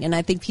saying. And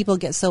I think people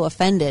get so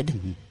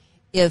offended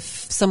if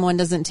someone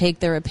doesn't take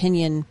their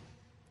opinion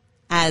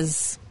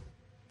as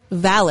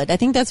valid. I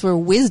think that's where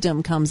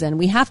wisdom comes in.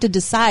 We have to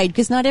decide,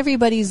 because not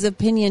everybody's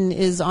opinion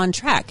is on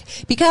track.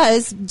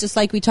 Because just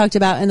like we talked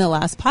about in the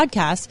last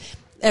podcast,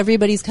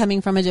 everybody's coming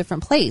from a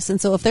different place.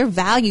 And so if their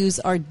values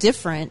are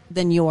different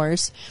than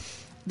yours,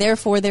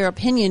 therefore their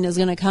opinion is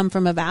going to come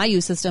from a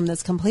value system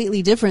that's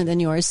completely different than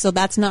yours. So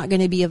that's not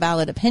going to be a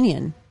valid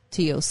opinion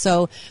to you.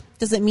 So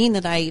does it mean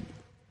that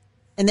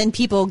and then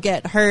people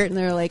get hurt and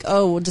they're like,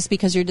 oh, well, just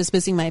because you're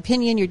dismissing my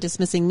opinion, you're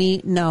dismissing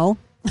me? No.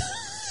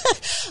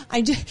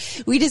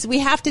 We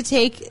have to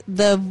take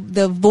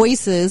the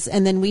voices,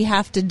 and then we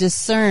have to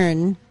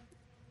discern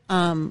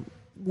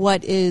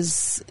what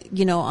is,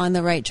 on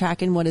the right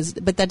track and what is,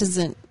 but that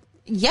doesn't,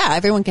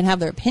 everyone can have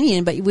their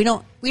opinion, but we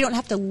don't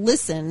have to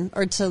listen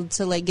or to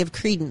give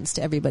credence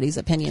to everybody's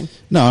opinion.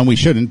 No, and we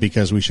shouldn't,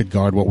 because we should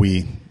guard what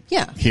we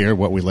hear,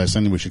 what we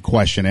listen. We should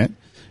question it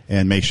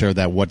and make sure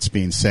that what's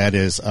being said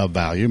is of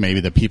value.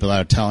 Maybe the people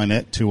that are telling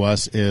it to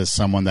us is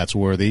someone that's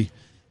worthy,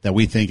 that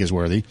we think is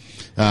worthy.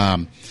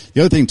 The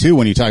other thing, too,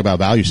 when you talk about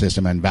value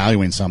system and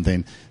valuing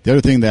something, the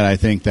other thing that I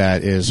think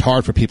that is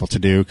hard for people to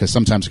do, because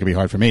sometimes it can be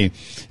hard for me,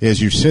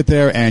 is you sit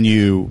there and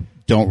you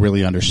don't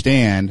really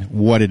understand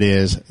what it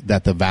is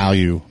that the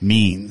value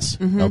means.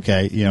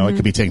 Okay? It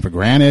could be taken for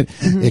granted.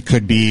 It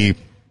could be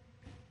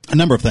a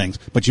number of things,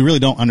 but you really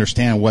don't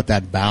understand what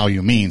that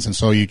value means. And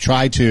so you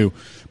try to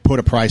put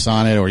a price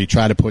on it, or you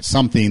try to put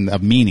something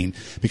of meaning,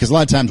 because a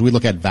lot of times we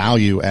look at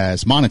value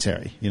as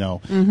monetary, or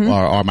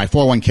my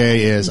 401k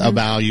is a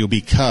value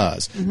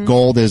because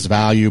gold is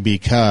value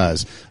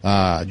because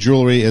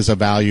jewelry is a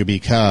value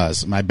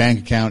because my bank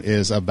account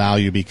is a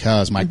value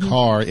because my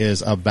car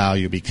is a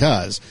value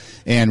because.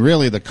 And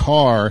really the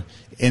car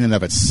in and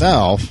of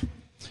itself,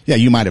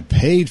 you might have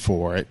paid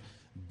for it,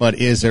 but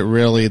is it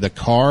really the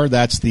car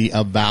that's the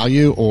of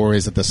value, or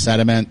is it the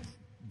sentiment,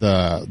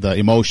 the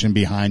emotion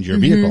behind your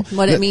vehicle?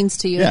 What it means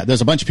to you. Yeah,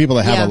 there's a bunch of people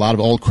that have a lot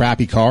of old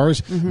crappy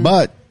cars,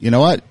 but you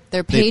know what?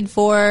 They're paid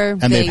for,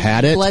 and they've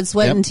had it. Blood,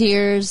 sweat, and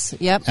tears.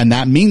 Yep. And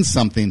that means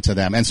something to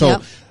them. And so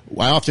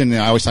I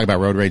always talk about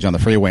road rage on the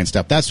freeway and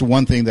stuff. That's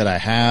one thing that I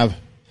have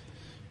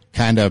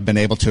kind of been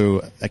able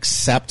to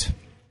accept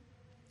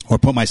or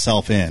put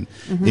myself in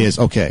is,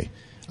 okay,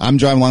 I'm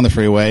driving along the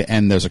freeway,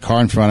 and there's a car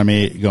in front of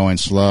me going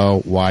slow.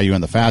 Why are you in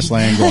the fast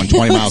lane going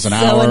 20 miles an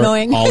hour?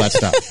 Annoying. All that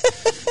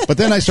stuff. But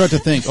then I start to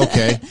think,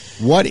 okay,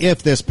 what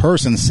if this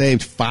person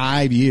saved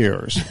 5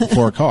 years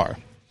for a car?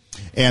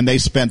 And they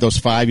spent those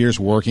 5 years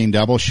working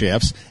double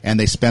shifts, and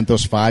they spent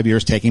those 5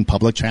 years taking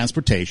public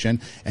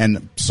transportation,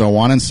 and so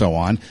on and so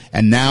on.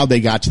 And now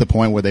they got to the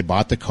point where they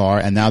bought the car,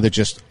 and now they're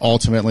just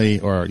ultimately,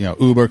 or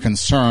uber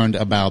concerned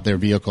about their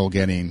vehicle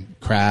getting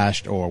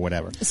crashed or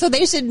whatever. So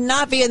they should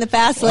not be in the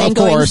fast lane of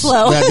going course,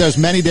 slow. There's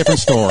many different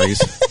stories.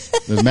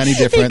 There's many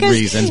different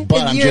reasons,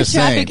 but I'm just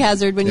saying. You're a traffic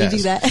hazard when you do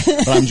that.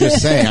 But I'm just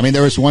saying. I mean,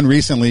 there was one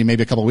recently,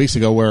 maybe a couple of weeks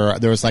ago, where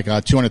there was like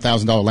a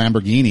 $200,000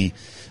 Lamborghini.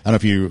 I don't know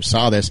if you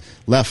saw this,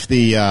 left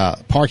the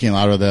parking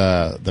lot or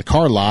the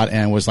car lot,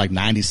 and was like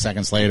 90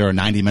 seconds later or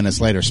 90 minutes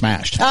later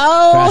smashed.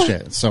 Oh. Crashed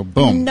it. So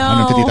boom,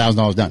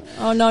 $150,000 done.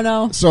 Oh,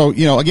 no. So,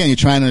 again, you're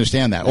trying to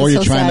understand that. Or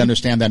you're trying to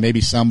understand that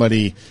maybe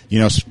somebody,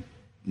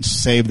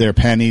 save their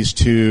pennies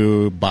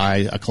to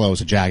buy a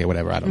clothes, a jacket,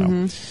 whatever. I don't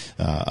know.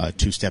 A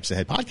Two Steps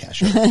Ahead podcast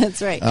show.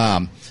 That's right.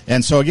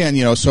 And so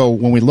again, so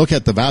when we look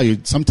at the value,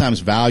 sometimes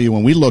value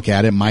when we look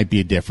at it might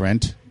be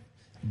different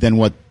than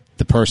what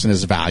the person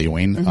is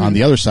valuing on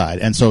the other side.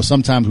 And so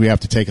sometimes we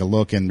have to take a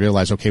look and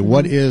realize, okay,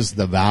 what is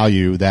the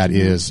value that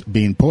is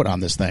being put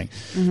on this thing?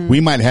 We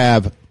might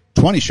have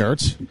 20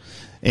 shirts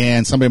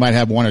and somebody might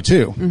have one or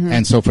two.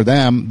 And so for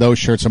them, those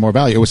shirts are more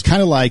valuable. It was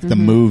kind of like the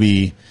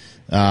movie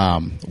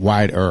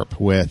Wyatt Earp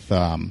with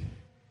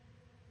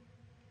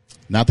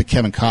not the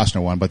Kevin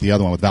Costner one, but the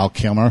other one with Val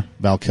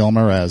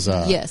Kilmer as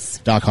yes.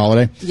 Doc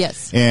Holliday.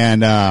 Yes.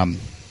 And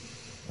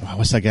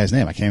what's that guy's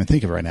name? I can't even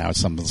think of it right now. It's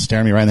something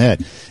staring me right in the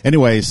head.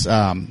 Anyways,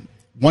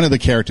 one of the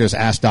characters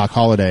asked Doc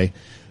Holliday,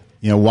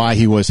 why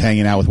he was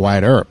hanging out with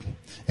Wyatt Earp.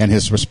 And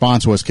his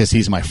response was, because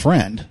he's my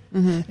friend.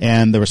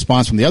 And the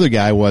response from the other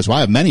guy was, well,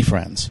 I have many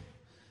friends.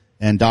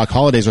 And Doc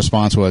Holliday's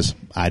response was,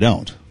 I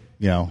don't.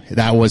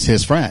 That was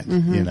his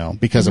friend,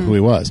 because of who he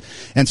was.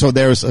 And so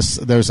there's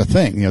a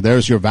thing,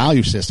 there's your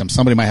value system.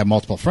 Somebody might have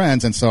multiple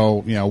friends. And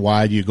so,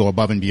 why do you go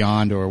above and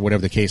beyond or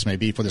whatever the case may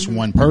be for this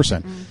one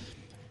person?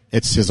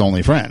 It's his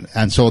only friend.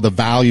 And so the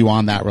value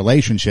on that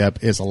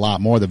relationship is a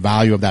lot more. The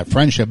value of that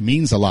friendship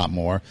means a lot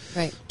more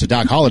to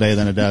Doc Holliday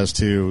than it does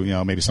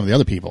to, maybe some of the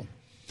other people.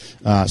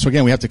 So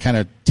again, we have to kind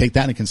of take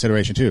that into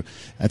consideration too.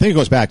 I think it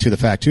goes back to the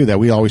fact too that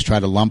we always try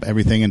to lump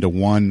everything into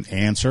one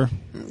answer.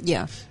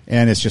 Yeah.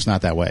 And it's just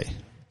not that way.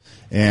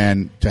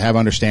 And to have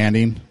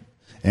understanding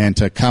and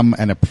to come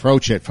and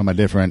approach it from a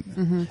different,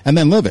 and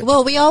then live it.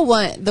 Well, we all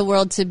want the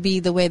world to be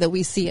the way that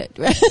we see it,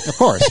 right? Of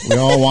course. We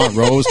all want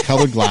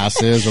rose-colored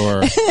glasses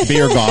or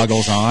beer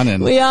goggles on.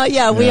 And we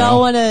all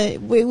want to,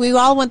 we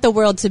all want the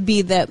world to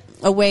be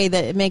a way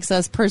that it makes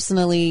us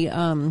personally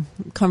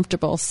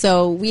comfortable.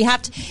 So we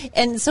have to,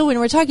 and so when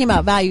we're talking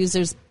about values,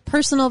 there's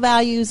personal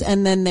values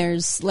and then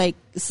there's like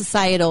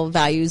societal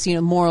values,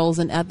 morals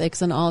and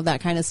ethics and all of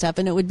that kind of stuff.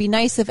 And it would be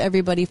nice if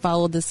everybody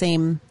followed the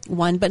same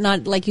one, but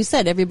not, like you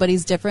said,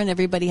 everybody's different.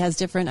 Everybody has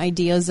different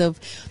ideas of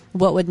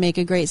what would make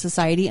a great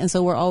society. And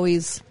so we're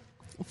always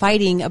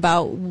fighting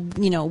about,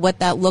 what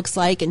that looks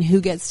like and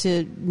who gets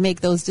to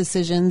make those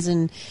decisions.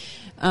 And,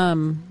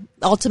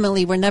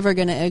 ultimately, we're never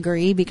going to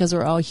agree because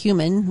we're all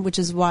human, which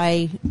is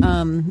why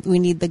we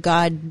need the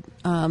God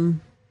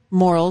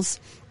morals.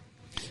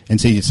 And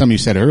see, some of you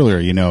said earlier,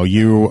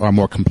 you are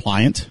more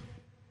compliant.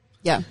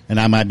 Yeah. And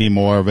I might be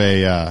more of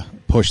a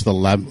push the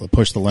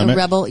limit. A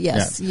rebel,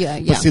 yes. Yeah.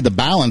 But see, the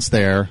balance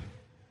there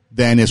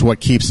then is what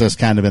keeps us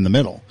kind of in the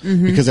middle.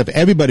 Because if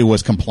everybody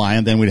was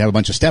compliant, then we'd have a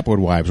bunch of Stepford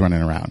wives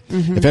running around.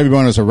 If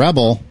everyone was a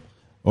rebel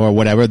or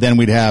whatever, then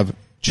we'd have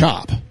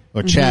CHOP.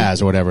 Or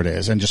Chaz or whatever it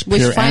is, and just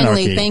pure which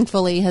finally, anarchy.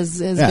 Thankfully, has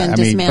been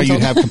dismantled. But you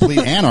have complete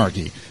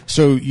anarchy.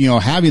 So,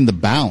 having the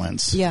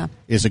balance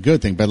is a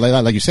good thing. But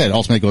like you said, it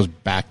ultimately goes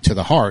back to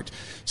the heart.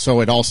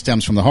 So it all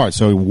stems from the heart.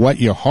 So what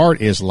your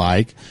heart is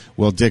like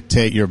will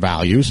dictate your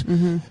values.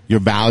 Your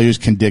values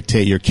can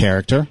dictate your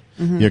character.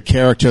 Your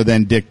character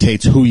then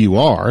dictates who you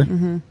are.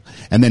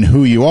 And then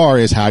who you are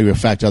is how you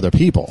affect other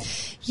people.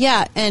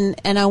 Yeah, and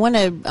I want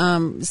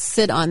to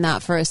sit on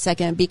that for a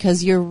second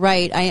because you're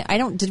right. I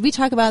don't. Did we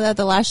talk about that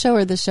the last show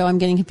or this show? I'm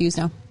getting confused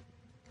now.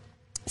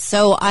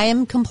 So I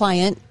am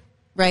compliant,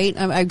 right?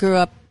 I grew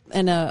up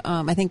in a.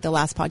 I think the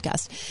last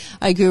podcast.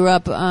 I grew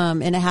up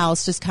in a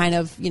house, just kind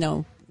of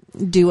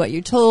do what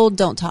you're told,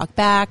 don't talk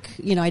back.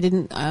 I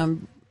didn't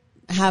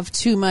have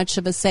too much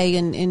of a say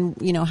in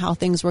how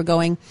things were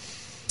going.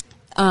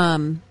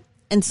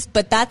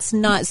 But that's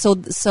not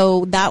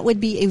so that would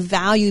be a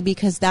value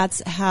because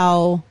that's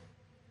how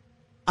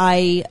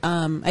I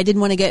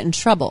didn't want to get in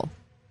trouble.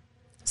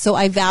 So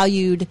I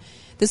valued,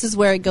 this is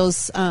where it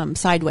goes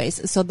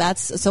sideways.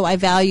 So I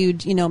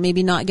valued,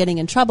 maybe not getting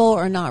in trouble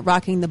or not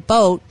rocking the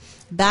boat.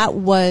 That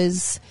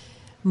was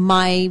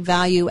my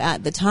value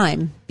at the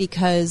time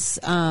because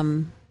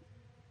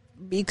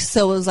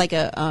so it was like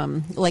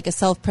a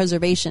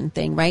self-preservation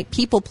thing, right?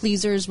 People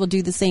pleasers will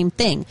do the same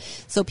thing.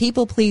 So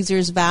people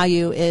pleasers'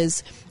 value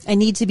is I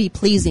need to be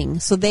pleasing.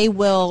 So they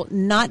will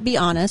not be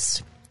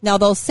honest. Now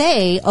they'll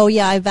say, oh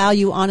yeah, I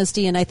value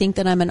honesty and I think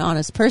that I'm an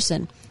honest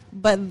person.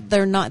 But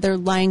they're not, they're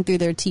lying through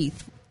their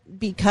teeth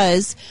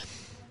because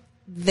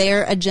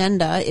their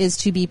agenda is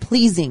to be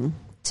pleasing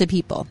to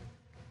people.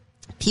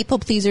 People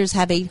pleasers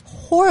have a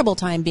horrible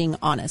time being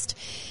honest.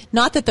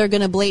 Not that they're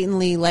going to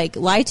blatantly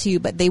lie to you,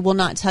 but they will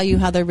not tell you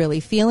how they're really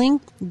feeling.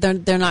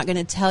 They're not going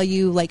to tell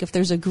you if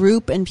there's a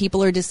group and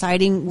people are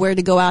deciding where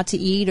to go out to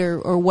eat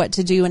or what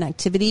to do an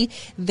activity,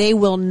 they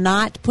will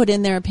not put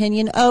in their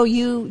opinion. Oh,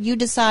 you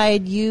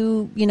decide,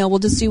 we'll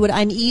just do what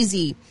I'm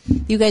easy.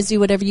 You guys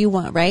do whatever you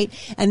want, right?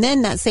 And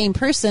then that same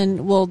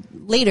person will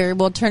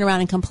turn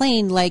around and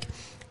complain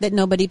that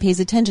nobody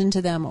pays attention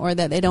to them or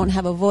that they don't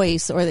have a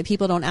voice or that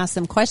people don't ask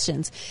them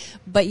questions.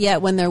 But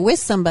yet when they're with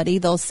somebody,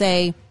 they'll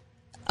say,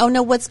 oh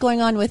no, what's going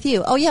on with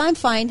you? Oh yeah, I'm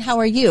fine. How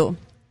are you?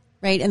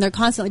 Right? And they're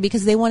constantly,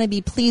 because they want to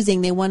be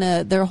pleasing.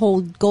 Their whole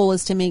goal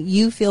is to make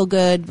you feel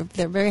good.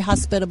 They're very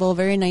hospitable,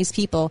 very nice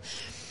people.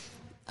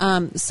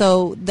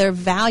 So their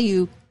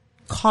value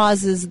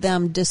causes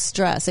them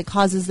distress. It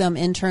causes them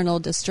internal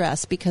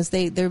distress because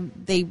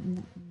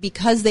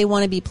because they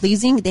want to be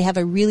pleasing. They have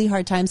a really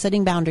hard time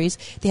setting boundaries.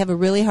 They have a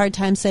really hard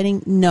time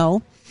saying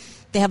no.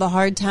 They have a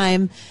hard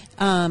time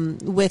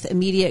with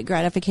immediate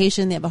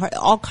gratification. They have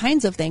all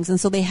kinds of things. And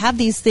so they have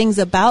these things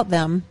about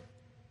them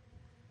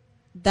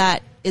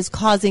that is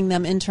causing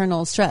them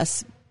internal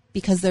stress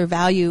because their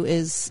value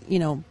is,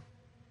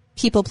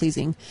 people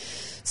pleasing.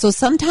 So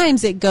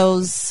sometimes it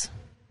goes,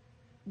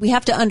 we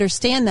have to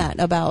understand that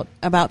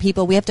about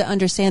people. We have to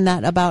understand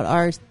that about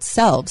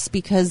ourselves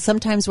because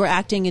sometimes we're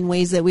acting in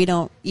ways that we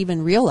don't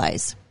even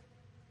realize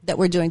that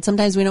we're doing.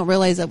 Sometimes we don't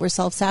realize that we're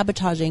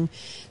self-sabotaging.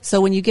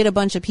 So when you get a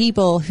bunch of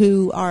people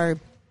who are,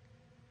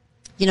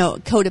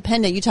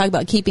 codependent, you talk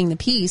about keeping the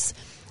peace.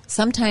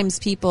 Sometimes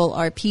people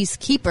are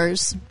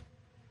peacekeepers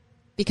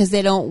because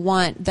they don't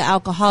want the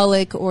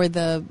alcoholic or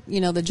the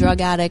drug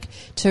addict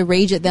to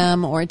rage at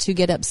them or to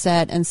get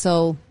upset. And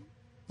so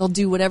they'll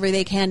do whatever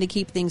they can to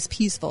keep things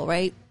peaceful,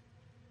 right?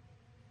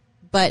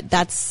 But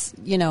that's,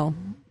 Well,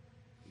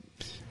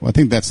 I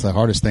think that's the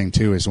hardest thing,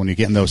 too, is when you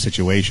get in those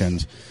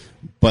situations.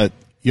 But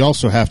you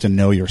also have to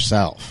know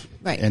yourself,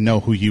 right, and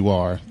know who you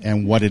are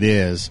and what it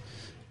is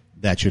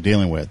that you're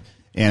dealing with.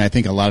 And I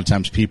think a lot of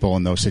times people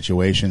in those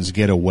situations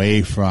get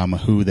away from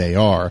who they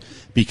are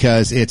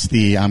because it's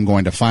I'm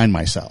going to find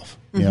myself.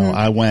 Mm-hmm.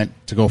 I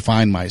went to go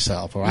find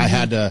myself, or I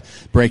had to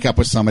break up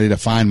with somebody to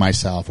find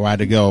myself, or I had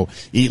to go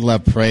eat,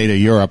 love, pray to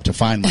Europe to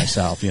find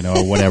myself,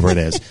 or whatever it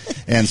is.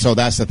 And so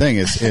that's the thing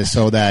is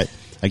so that,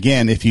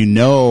 again, if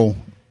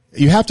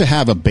you have to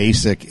have a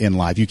basic in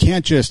life. You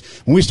can't just,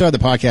 when we started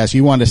the podcast,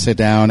 you wanted to sit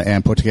down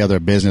and put together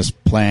a business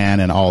plan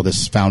and all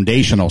this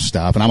foundational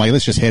stuff. And I'm like,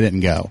 let's just hit it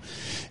and go.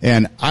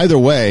 And either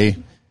way,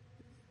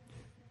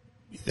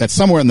 at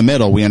somewhere in the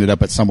middle, we ended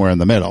up at somewhere in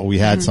the middle. We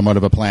had somewhat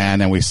of a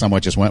plan and we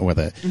somewhat just went with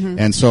it. Mm-hmm.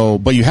 And so,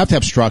 but you have to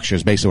have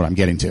structures, basically what I'm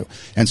getting to.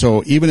 And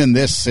so even in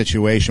this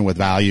situation with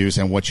values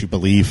and what you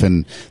believe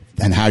and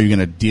how you're going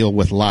to deal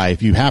with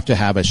life, you have to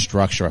have a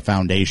structure, a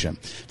foundation.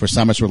 For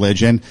some, it's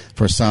religion.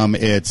 For some,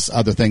 it's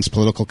other things,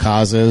 political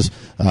causes,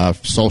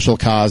 social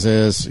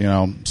causes,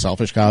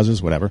 selfish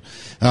causes, whatever.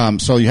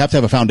 So you have to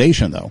have a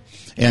foundation, though.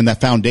 And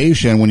that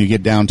foundation, when you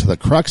get down to the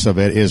crux of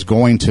it, is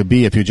going to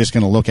be, if you're just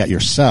going to look at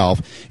yourself,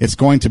 it's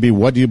going to be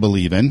what do you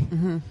believe in,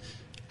 mm-hmm.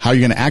 how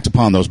you're going to act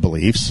upon those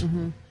beliefs,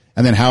 mm-hmm.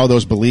 and then how are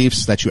those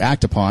beliefs that you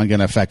act upon going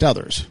to affect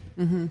others.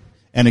 Mm-hmm.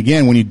 And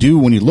again, when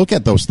you look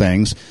at those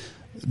things,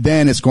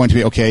 then it's going to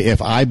be, okay, if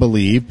I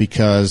believe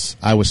because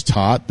I was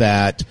taught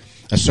that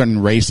a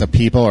certain race of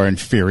people are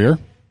inferior,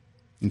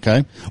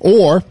 okay?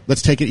 Or,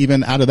 let's take it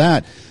even out of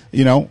that,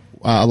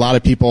 a lot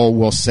of people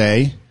will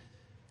say,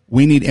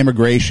 we need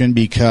immigration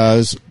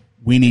because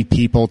we need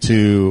people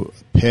to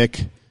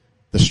pick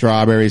the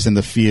strawberries in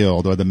the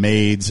field or the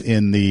maids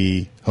in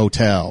the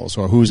hotels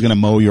or who's going to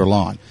mow your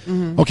lawn.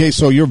 Mm-hmm. Okay,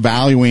 so you're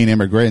valuing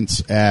immigrants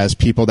as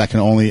people that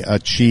can only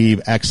achieve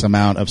X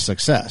amount of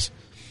success.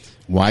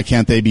 Why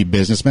can't they be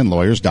businessmen,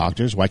 lawyers,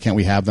 doctors? Why can't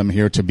we have them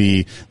here to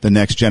be the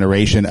next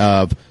generation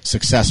of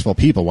successful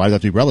people? Why do they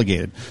have to be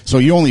relegated? So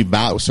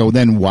so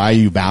then why are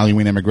you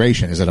valuing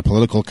immigration? Is it a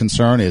political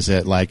concern? Is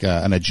it like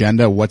an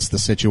agenda? What's the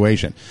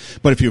situation?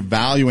 But if you're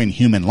valuing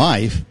human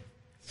life,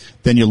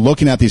 then you're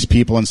looking at these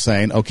people and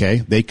saying, okay,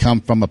 they come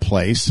from a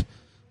place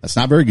that's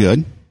not very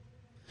good.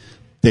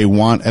 They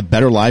want a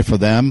better life for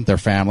them, their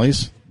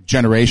families,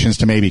 generations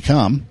to maybe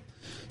come.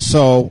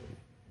 So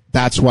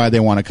that's why they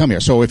want to come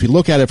here. So if you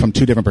look at it from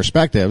two different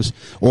perspectives,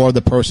 or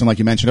the person, like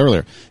you mentioned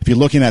earlier, if you're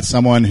looking at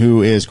someone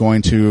who is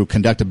going to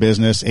conduct a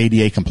business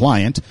ADA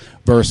compliant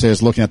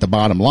versus looking at the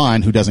bottom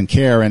line who doesn't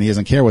care and he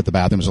doesn't care what the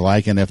bathrooms are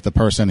like, and if the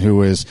person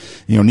who is,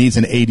 needs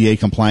an ADA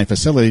compliant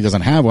facility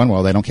doesn't have one,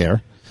 well, they don't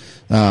care.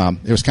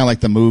 It was kind of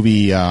like the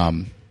movie,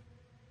 and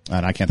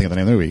I can't think of the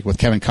name of the movie, with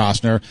Kevin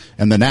Costner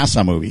and the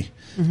NASA movie.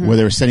 Mm-hmm. Where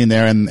they were sitting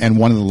there, and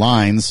one of the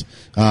lines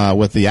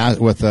with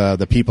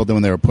the people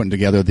when they were putting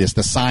together the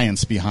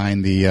science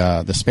behind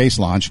the space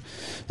launch,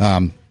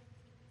 it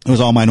was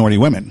all minority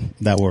women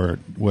that were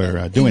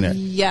doing it.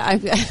 Yeah,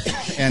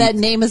 that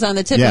name is on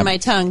the tip of my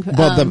tongue.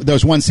 Well, there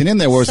was one scene in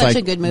there where it's like,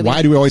 a good movie.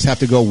 Why do we always have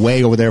to go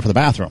way over there for the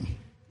bathroom?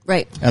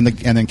 Right. And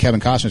then Kevin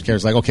Costner's character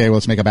is like, okay, well,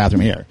 let's make a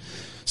bathroom here.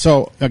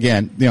 So,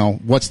 again,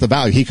 what's the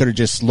value? He could have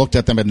just looked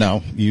at them and,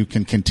 no, you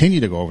can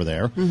continue to go over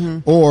there.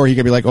 Mm-hmm. Or he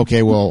could be like,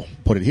 okay, we'll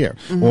put it here.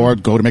 Mm-hmm. Or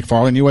go to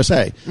McFarland,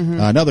 USA. Mm-hmm.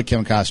 Another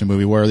Kevin Costner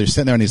movie where they're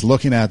sitting there and he's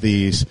looking at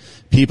these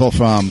people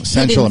from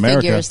Central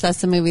America. Figures,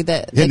 that's the movie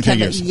that... Hidden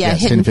Figures. Yeah,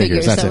 yes, Hidden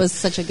Figures. That was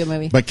such a good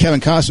movie. But Kevin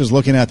Costner's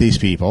looking at these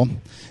people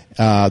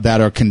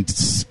that are...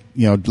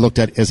 looked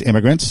at as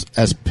immigrants,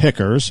 as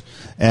pickers,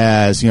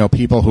 as,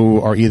 people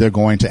who are either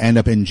going to end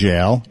up in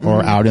jail or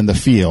mm-hmm. out in the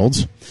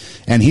fields.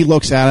 And he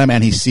looks at them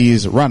and he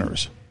sees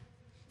runners.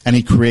 And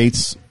he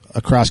creates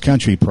a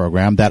cross-country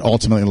program that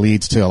ultimately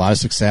leads to a lot of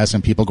success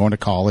and people going to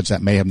college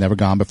that may have never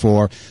gone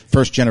before,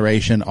 first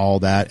generation, all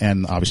that,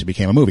 and obviously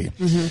became a movie.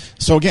 Mm-hmm.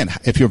 So again,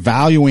 if you're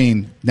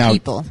valuing now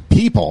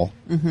people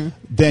mm-hmm.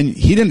 then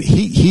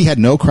he had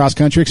no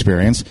cross-country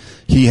experience.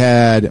 He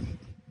had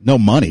no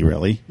money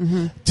really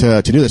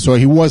to do this. So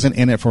he wasn't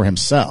in it for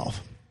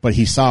himself, but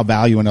he saw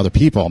value in other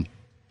people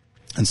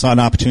and saw an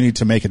opportunity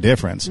to make a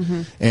difference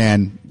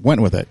and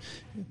went with it.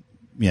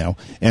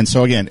 And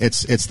so again,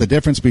 it's the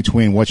difference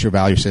between what's your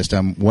value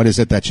system, what is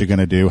it that you're going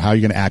to do, how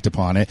you're going to act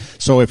upon it.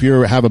 So if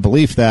you have a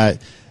belief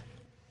that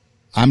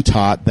I'm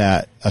taught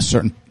that a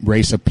certain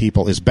race of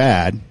people is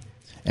bad,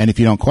 and if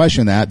you don't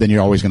question that, then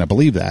you're always going to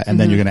believe that, and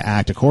then you're going to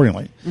act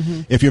accordingly.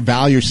 If your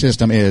value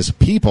system is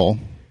people,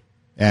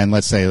 and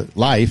let's say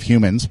life,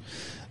 humans,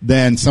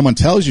 then someone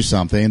tells you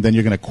something, then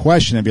you're going to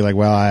question and be like,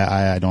 well,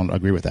 I don't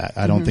agree with that.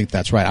 I don't think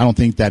that's right. I don't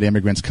think that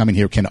immigrants coming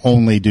here can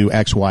only do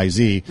X, Y,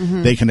 Z.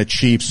 They can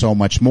achieve so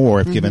much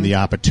more if given the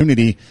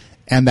opportunity,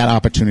 and that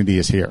opportunity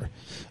is here.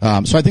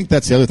 So I think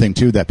that's the other thing,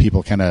 too, that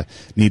people kind of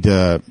need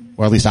to,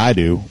 or at least I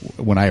do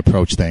when I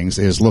approach things,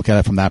 is look at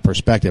it from that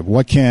perspective.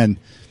 What can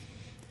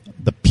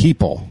the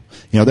people,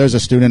 there's a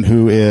student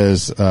who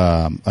is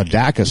a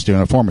DACA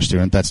student, a former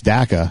student, that's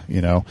DACA,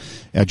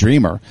 a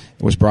dreamer,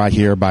 was brought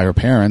here by her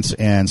parents.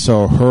 And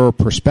so her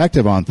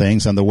perspective on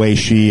things and the way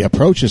she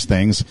approaches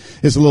things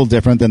is a little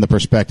different than the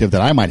perspective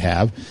that I might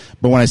have.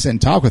 But when I sit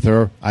and talk with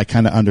her, I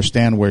kind of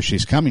understand where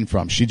she's coming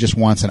from. She just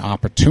wants an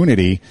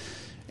opportunity.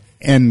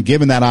 And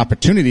given that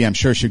opportunity, I'm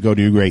sure she'd go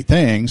do great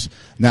things.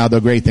 Now,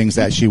 the great things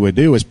that she would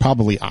do is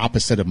probably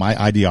opposite of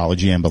my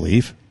ideology and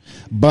belief.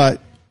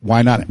 But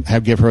why not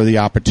give her the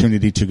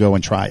opportunity to go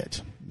and try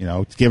it?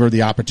 Give her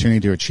the opportunity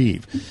to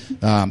achieve.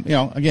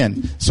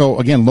 Again,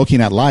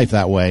 looking at life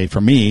that way, for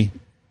me,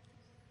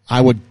 I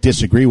would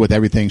disagree with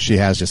everything she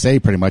has to say,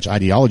 pretty much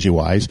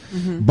ideology-wise.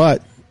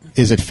 But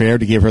is it fair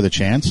to give her the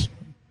chance?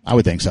 I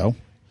would think so.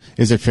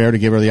 Is it fair to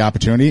give her the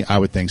opportunity? I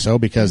would think so,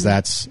 because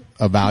that's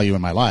a value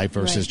in my life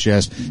versus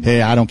just,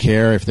 hey, I don't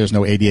care if there's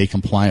no ADA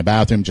compliant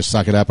bathroom, just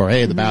suck it up, or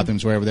hey, the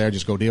bathroom's way over there,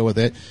 just go deal with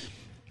it.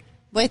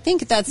 Well, I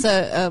think that's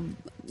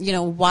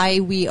why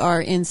we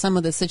are in some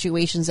of the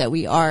situations that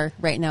we are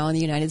right now in the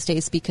United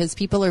States, because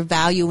people are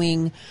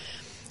valuing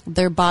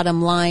their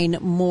bottom line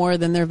more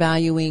than they're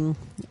valuing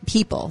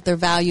people. They're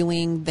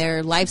valuing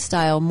their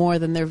lifestyle more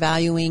than they're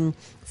valuing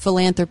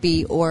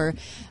philanthropy or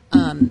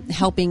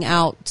helping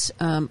out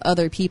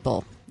other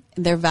people.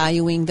 They're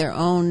valuing their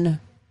own,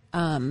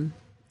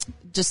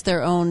 just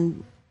their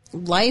own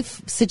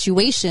life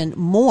situation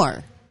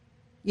more,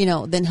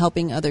 than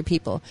helping other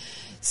people.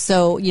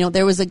 So,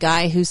 there was a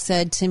guy who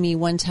said to me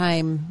one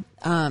time,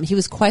 he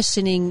was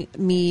questioning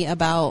me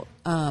about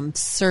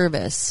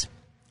service.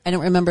 I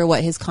don't remember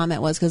what his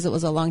comment was because it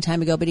was a long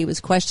time ago, but he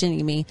was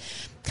questioning me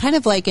kind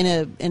of like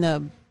in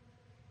a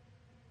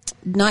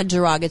not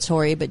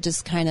derogatory, but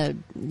just kind of,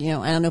 I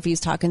don't know if he was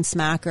talking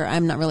smack or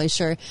I'm not really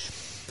sure.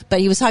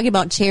 But he was talking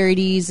about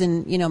charities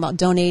and, about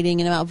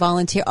donating and about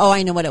volunteer. Oh,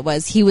 I know what it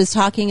was. He was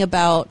talking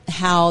about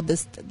how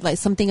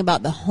something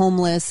about the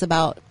homeless,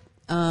 about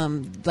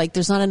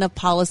there's not enough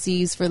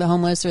policies for the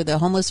homeless, or the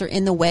homeless are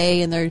in the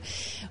way and they're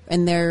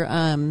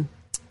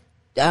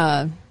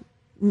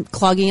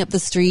clogging up the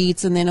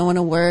streets and they don't want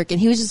to work.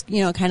 And he was just,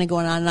 kind of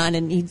going on and on.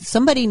 And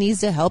somebody needs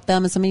to help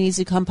them, and somebody needs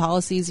to come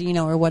policies,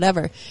 or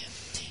whatever.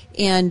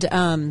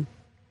 And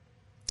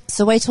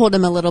so I told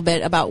him a little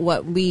bit about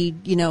what we,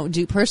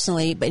 do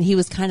personally, but he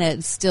was kind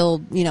of still,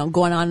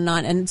 going on and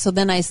on. And so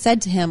then I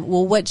said to him,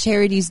 well, what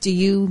charities do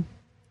you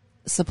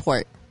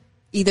support,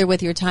 either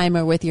with your time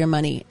or with your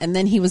money? And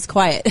then he was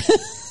quiet.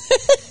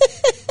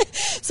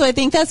 So I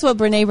think that's what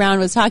Brene Brown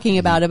was talking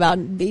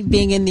about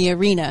being in the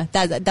arena.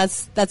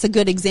 That's a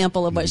good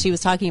example of what she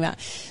was talking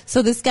about.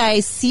 So this guy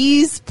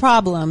sees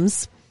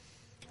problems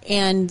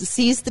and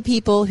sees the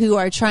people who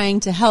are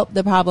trying to help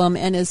the problem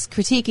and is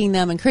critiquing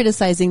them and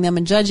criticizing them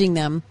and judging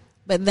them.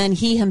 But then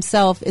he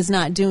himself is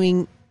not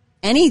doing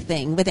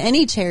anything with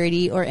any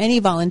charity or any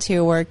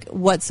volunteer work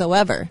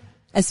whatsoever.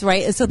 That's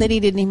right. So that he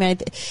didn't even,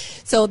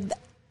 so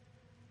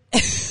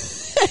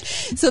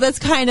that's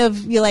kind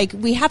of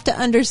we have to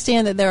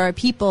understand that there are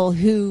people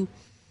who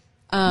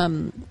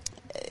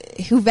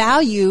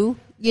value,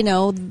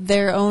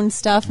 their own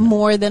stuff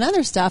more than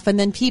other stuff. And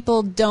then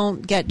people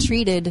don't get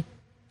treated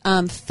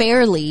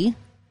fairly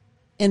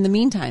in the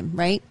meantime,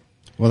 right?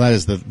 Well, that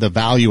is the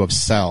value of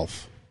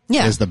self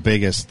is the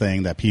biggest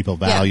thing that people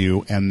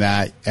value, and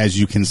that, as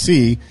you can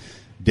see,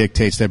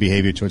 dictates their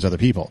behavior towards other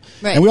people.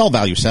 Right. And we all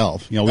value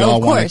self. We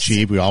all want to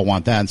achieve. We all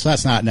want that. And so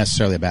that's not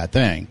necessarily a bad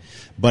thing.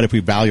 But if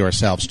we value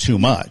ourselves too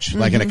much,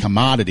 like in a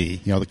commodity,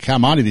 the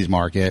commodities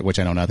market, which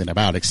I know nothing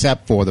about,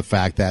 except for the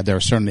fact that there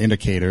are certain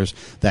indicators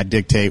that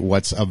dictate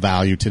what's of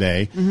value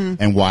today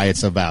and why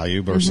it's of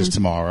value versus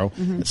tomorrow.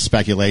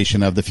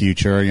 Speculation of the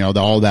future,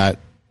 all that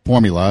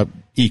formula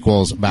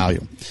equals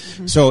value.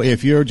 So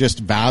if you're just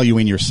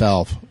valuing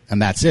yourself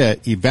and that's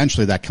it,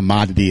 eventually that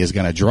commodity is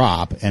going to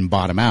drop and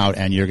bottom out,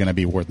 and you're going to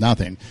be worth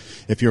nothing.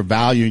 If you're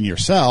valuing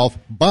yourself,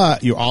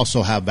 but you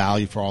also have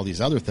value for all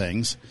these other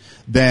things,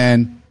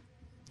 then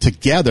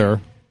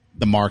together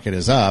the market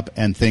is up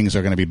and things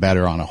are going to be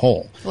better on a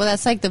whole. Well,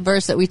 that's like the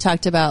verse that we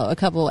talked about a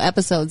couple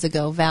episodes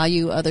ago: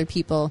 value other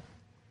people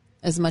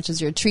as much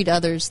as you treat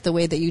others the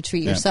way that you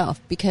treat yourself,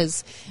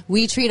 because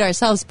we treat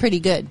ourselves pretty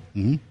good.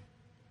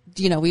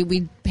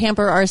 we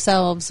pamper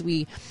ourselves.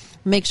 We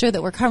make sure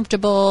that we're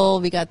comfortable.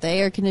 We got the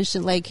air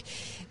conditioning. Like,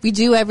 we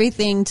do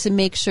everything to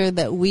make sure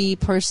that we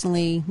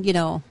personally,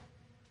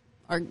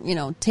 are,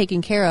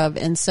 taken care of.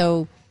 And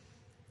so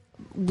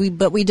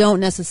but we don't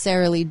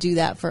necessarily do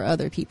that for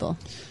other people.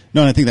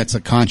 No, and I think that's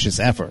a conscious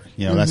effort.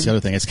 That's the other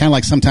thing. It's kind of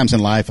like sometimes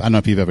in life, I don't know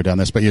if you've ever done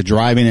this, but you're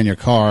driving in your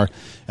car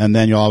and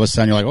then all of a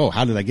sudden you're like, oh,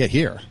 how did I get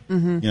here?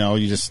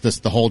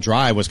 The whole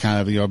drive was kind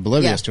of, you're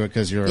oblivious to it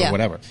because you're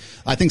whatever.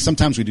 I think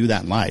sometimes we do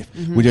that in life.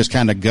 We just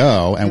kind of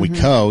go and we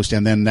coast,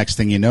 and then next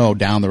thing you know,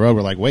 down the road,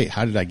 we're like, wait,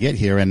 how did I get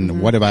here?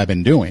 And what have I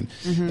been doing?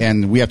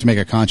 And we have to make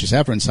a conscious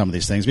effort in some of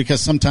these things, because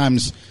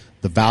sometimes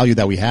the value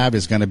that we have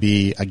is going to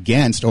be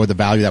against, or the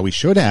value that we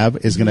should have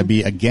is going to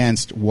be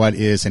against what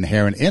is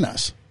inherent in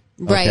us.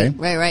 Okay?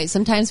 Right.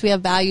 Sometimes we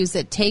have values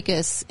that take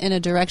us in a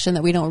direction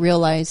that we don't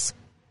realize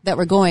that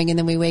we're going, and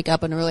then we wake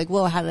up and we're like,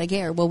 whoa, how did I get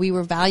here? Well, we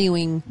were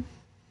valuing,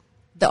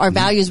 our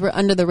values were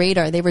under the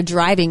radar. They were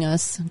driving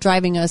us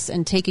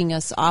and taking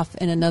us off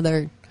in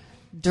another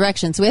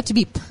direction. So we have to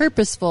be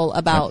purposeful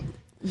about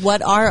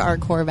what are our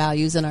core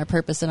values and our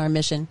purpose and our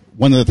mission.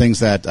 One of the things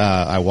that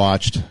I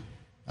watched, I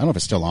don't know if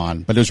it's still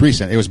on, but it was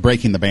recent. It was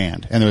Breaking the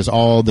Band. And there was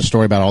all the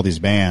story about all these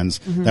bands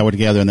that were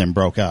together and then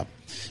broke up.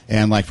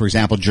 And like, for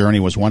example,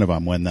 Journey was one of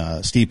them. When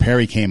Steve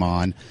Perry came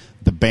on,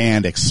 the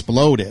band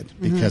exploded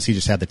because he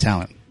just had the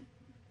talent.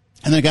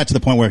 And then it got to the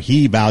point where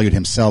he valued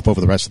himself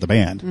over the rest of the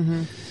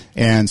band.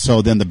 And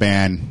so then the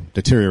band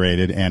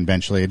deteriorated, and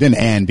eventually it didn't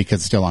end because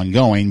it's still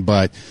ongoing.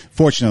 But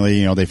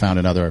fortunately, they found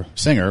another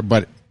singer.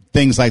 But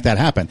things like that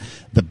happen.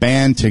 The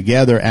band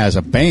together as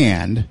a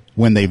band,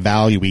 when they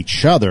value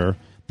each other,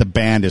 the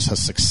band is a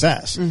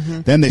success.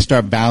 Then they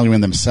start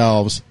valuing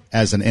themselves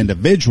as an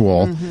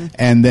individual,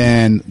 and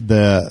then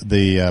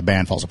the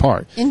band falls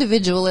apart.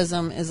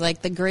 Individualism is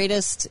like the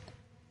greatest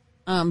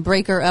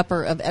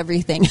breaker-upper of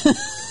everything.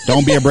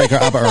 Don't be a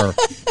breaker-upper.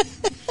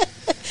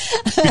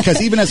 Because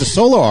even as a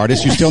solo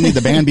artist, you still need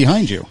the band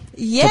behind you.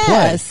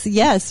 Yes,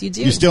 you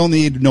do. You still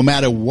need, no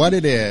matter what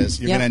it is,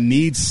 you're going to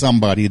need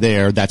somebody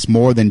there that's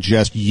more than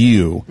just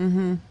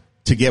you.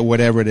 To get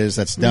whatever it is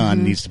that's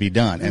done needs to be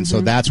done. And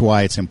so that's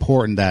why it's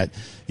important that,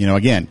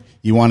 again,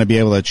 you want to be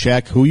able to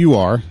check who you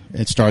are.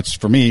 It starts,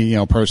 for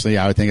me, personally,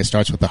 I would think it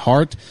starts with the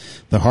heart.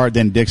 The heart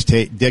then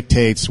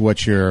dictates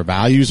what your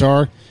values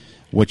are,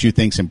 what you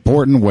think's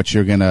important, what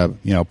you're going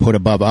to, put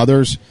above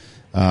others,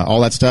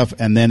 all that stuff.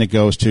 And then it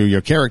goes to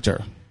your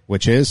character,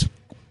 which is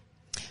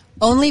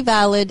only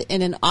valid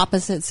in an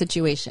opposite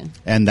situation.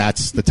 And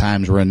that's the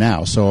times we're in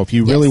now. So if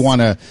you really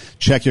want to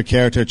check your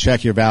character,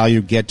 check your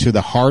value, get to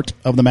the heart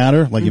of the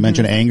matter, like you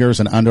mentioned, anger is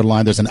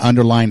there's an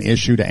underlying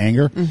issue to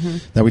anger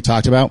that we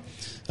talked about.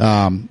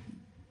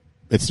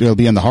 It'll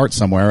be in the heart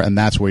somewhere, and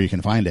that's where you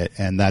can find it.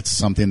 And that's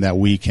something that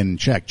we can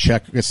check.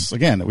 It's,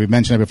 again, we've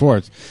mentioned it before.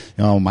 It's,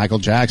 Michael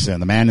Jackson,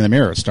 the man in the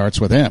mirror, starts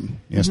with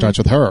him. Starts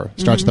with her.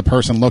 Starts with the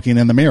person looking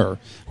in the mirror,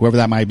 whoever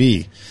that might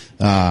be.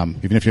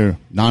 Even if you're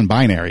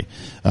non-binary,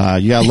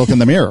 you got to look in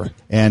the mirror,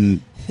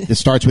 and it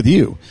starts with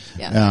you.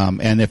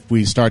 And if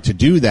we start to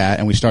do that,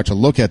 and we start to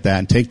look at that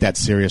and take that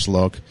serious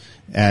look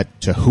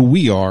to who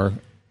we are,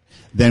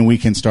 then we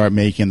can start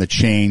making the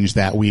change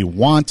that we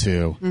want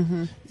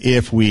to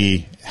if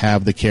we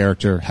have the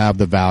character, have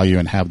the value,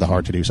 and have the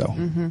heart to do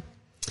so.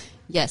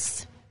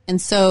 Yes.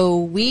 And so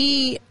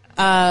we're...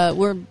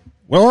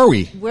 Where are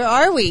we? Where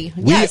are we?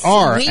 We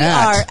are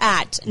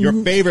at your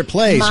favorite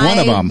place, one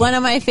of them. One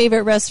of my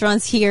favorite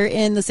restaurants here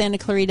in the Santa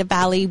Clarita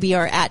Valley. We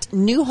are at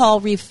Newhall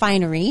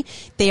Refinery.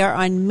 They are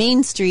on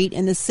Main Street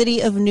in the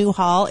city of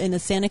Newhall in the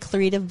Santa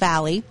Clarita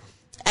Valley.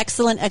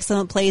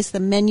 Excellent place. The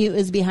menu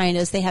is behind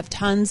us. They have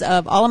tons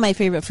of, all of my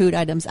favorite food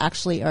items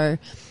actually are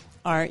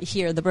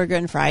here. The burger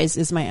and fries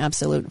is my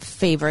absolute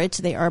favorite.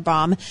 They are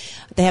bomb.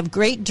 They have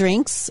great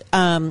drinks,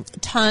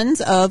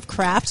 tons of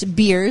craft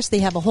beers. They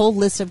have a whole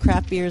list of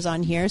craft beers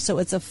on here, so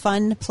it's a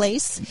fun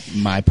place.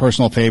 My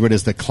personal favorite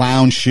is the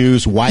Clown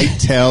Shoes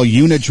Whitetail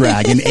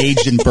Unidragon,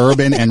 aged in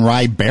bourbon and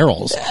rye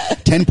barrels.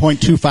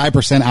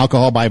 10.25%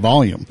 alcohol by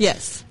volume.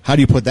 Yes. How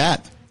do you put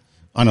that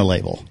on a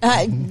label?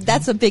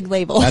 That's a big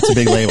label. That's a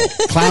big label.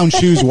 Clown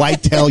Shoes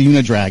Whitetail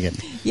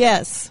Unidragon.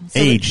 Yes. So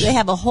aged. They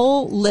have a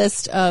whole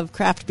list of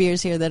craft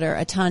beers here that are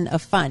a ton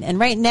of fun. And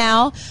right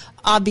now,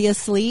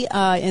 obviously,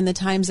 in the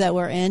times that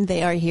we're in,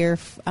 they are here.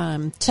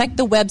 Check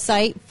the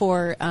website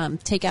for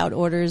takeout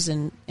orders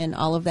and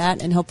all of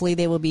that. And hopefully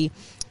they will be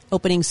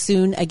opening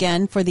soon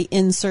again for the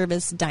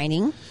in-service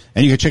dining.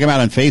 And you can check them out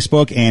on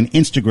Facebook and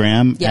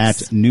Instagram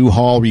at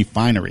Newhall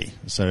Refinery.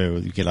 So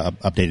you get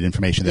updated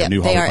information there.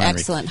 Newhall Refinery. They are Refinery.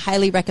 Excellent.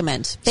 Highly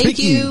recommend. Thank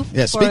you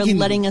for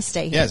letting us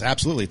stay here. Yes,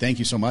 absolutely. Thank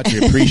you so much.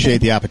 We appreciate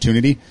the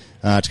opportunity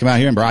to come out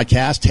here and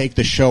broadcast, take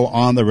the show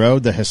on the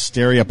road, the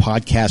Hysteria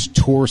Podcast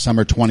Tour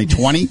Summer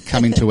 2020,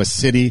 coming to a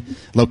city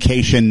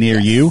location near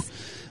you.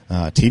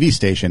 TV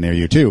station near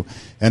you too.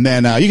 And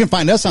then you can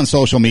find us on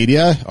social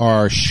media.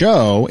 Our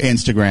show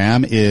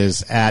Instagram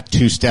is at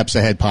 2 Steps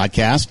Ahead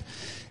Podcast.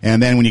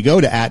 And then when you go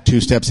to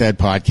 @2StepsAhead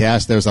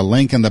Podcast, there's a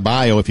link in the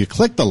bio. If you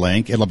click the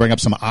link, it'll bring up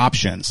some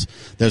options.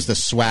 There's the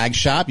swag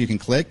shop. You can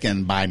click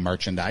and buy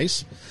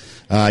merchandise.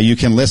 You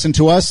can listen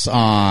to us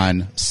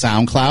on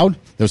SoundCloud.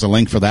 There's a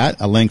link for that.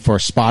 A link for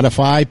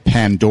Spotify,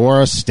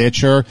 Pandora,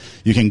 Stitcher.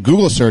 You can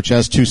Google search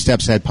us, 2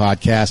 Steps Ahead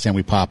Podcast, and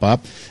we pop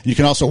up. You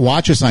can also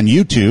watch us on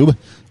YouTube,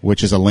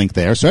 which is a link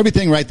there. So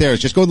everything right there is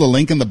just go to the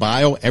link in the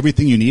bio.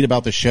 Everything you need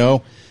about the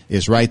show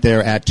is right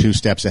there at 2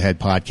 Steps Ahead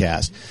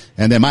Podcast.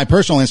 And then my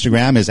personal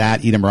Instagram is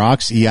at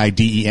EdemRocks,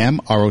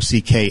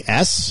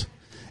 EIDEMROCKS.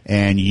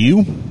 And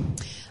you?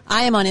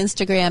 I am on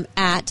Instagram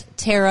at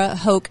Tara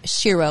Hoke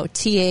Shiro,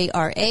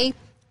 TARAHOKESCHIRO.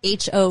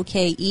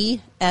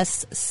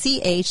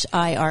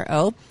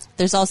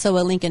 There's also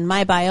a link in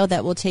my bio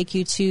that will take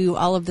you to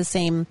all of the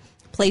same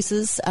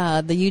places,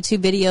 the YouTube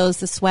videos,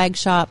 the swag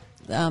shop,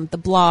 the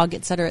blog,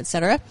 et cetera, et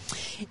cetera.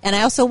 And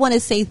I also want to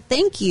say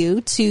thank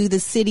you to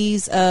the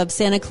cities of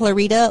Santa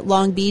Clarita,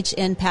 Long Beach,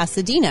 and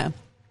Pasadena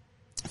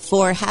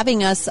for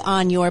having us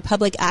on your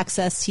public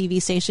access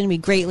TV station. We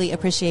greatly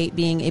appreciate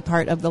being a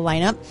part of the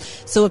lineup.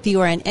 So if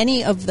you are in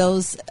any of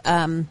those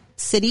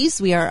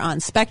cities, we are on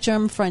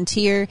Spectrum,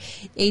 Frontier,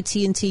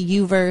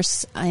 AT&T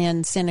UVerse,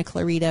 and Santa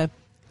Clarita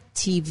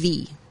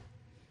TV.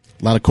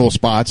 A lot of cool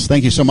spots.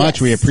 Thank you so much.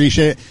 Yes. We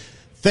appreciate it.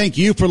 Thank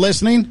you for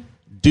listening.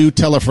 Do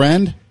tell a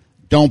friend.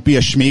 Don't be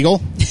a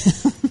schmeagle.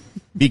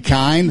 Be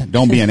kind.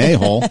 Don't be an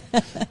a-hole.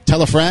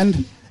 Tell a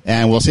friend,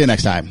 and we'll see you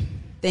next time.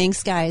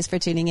 Thanks, guys, for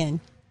tuning in.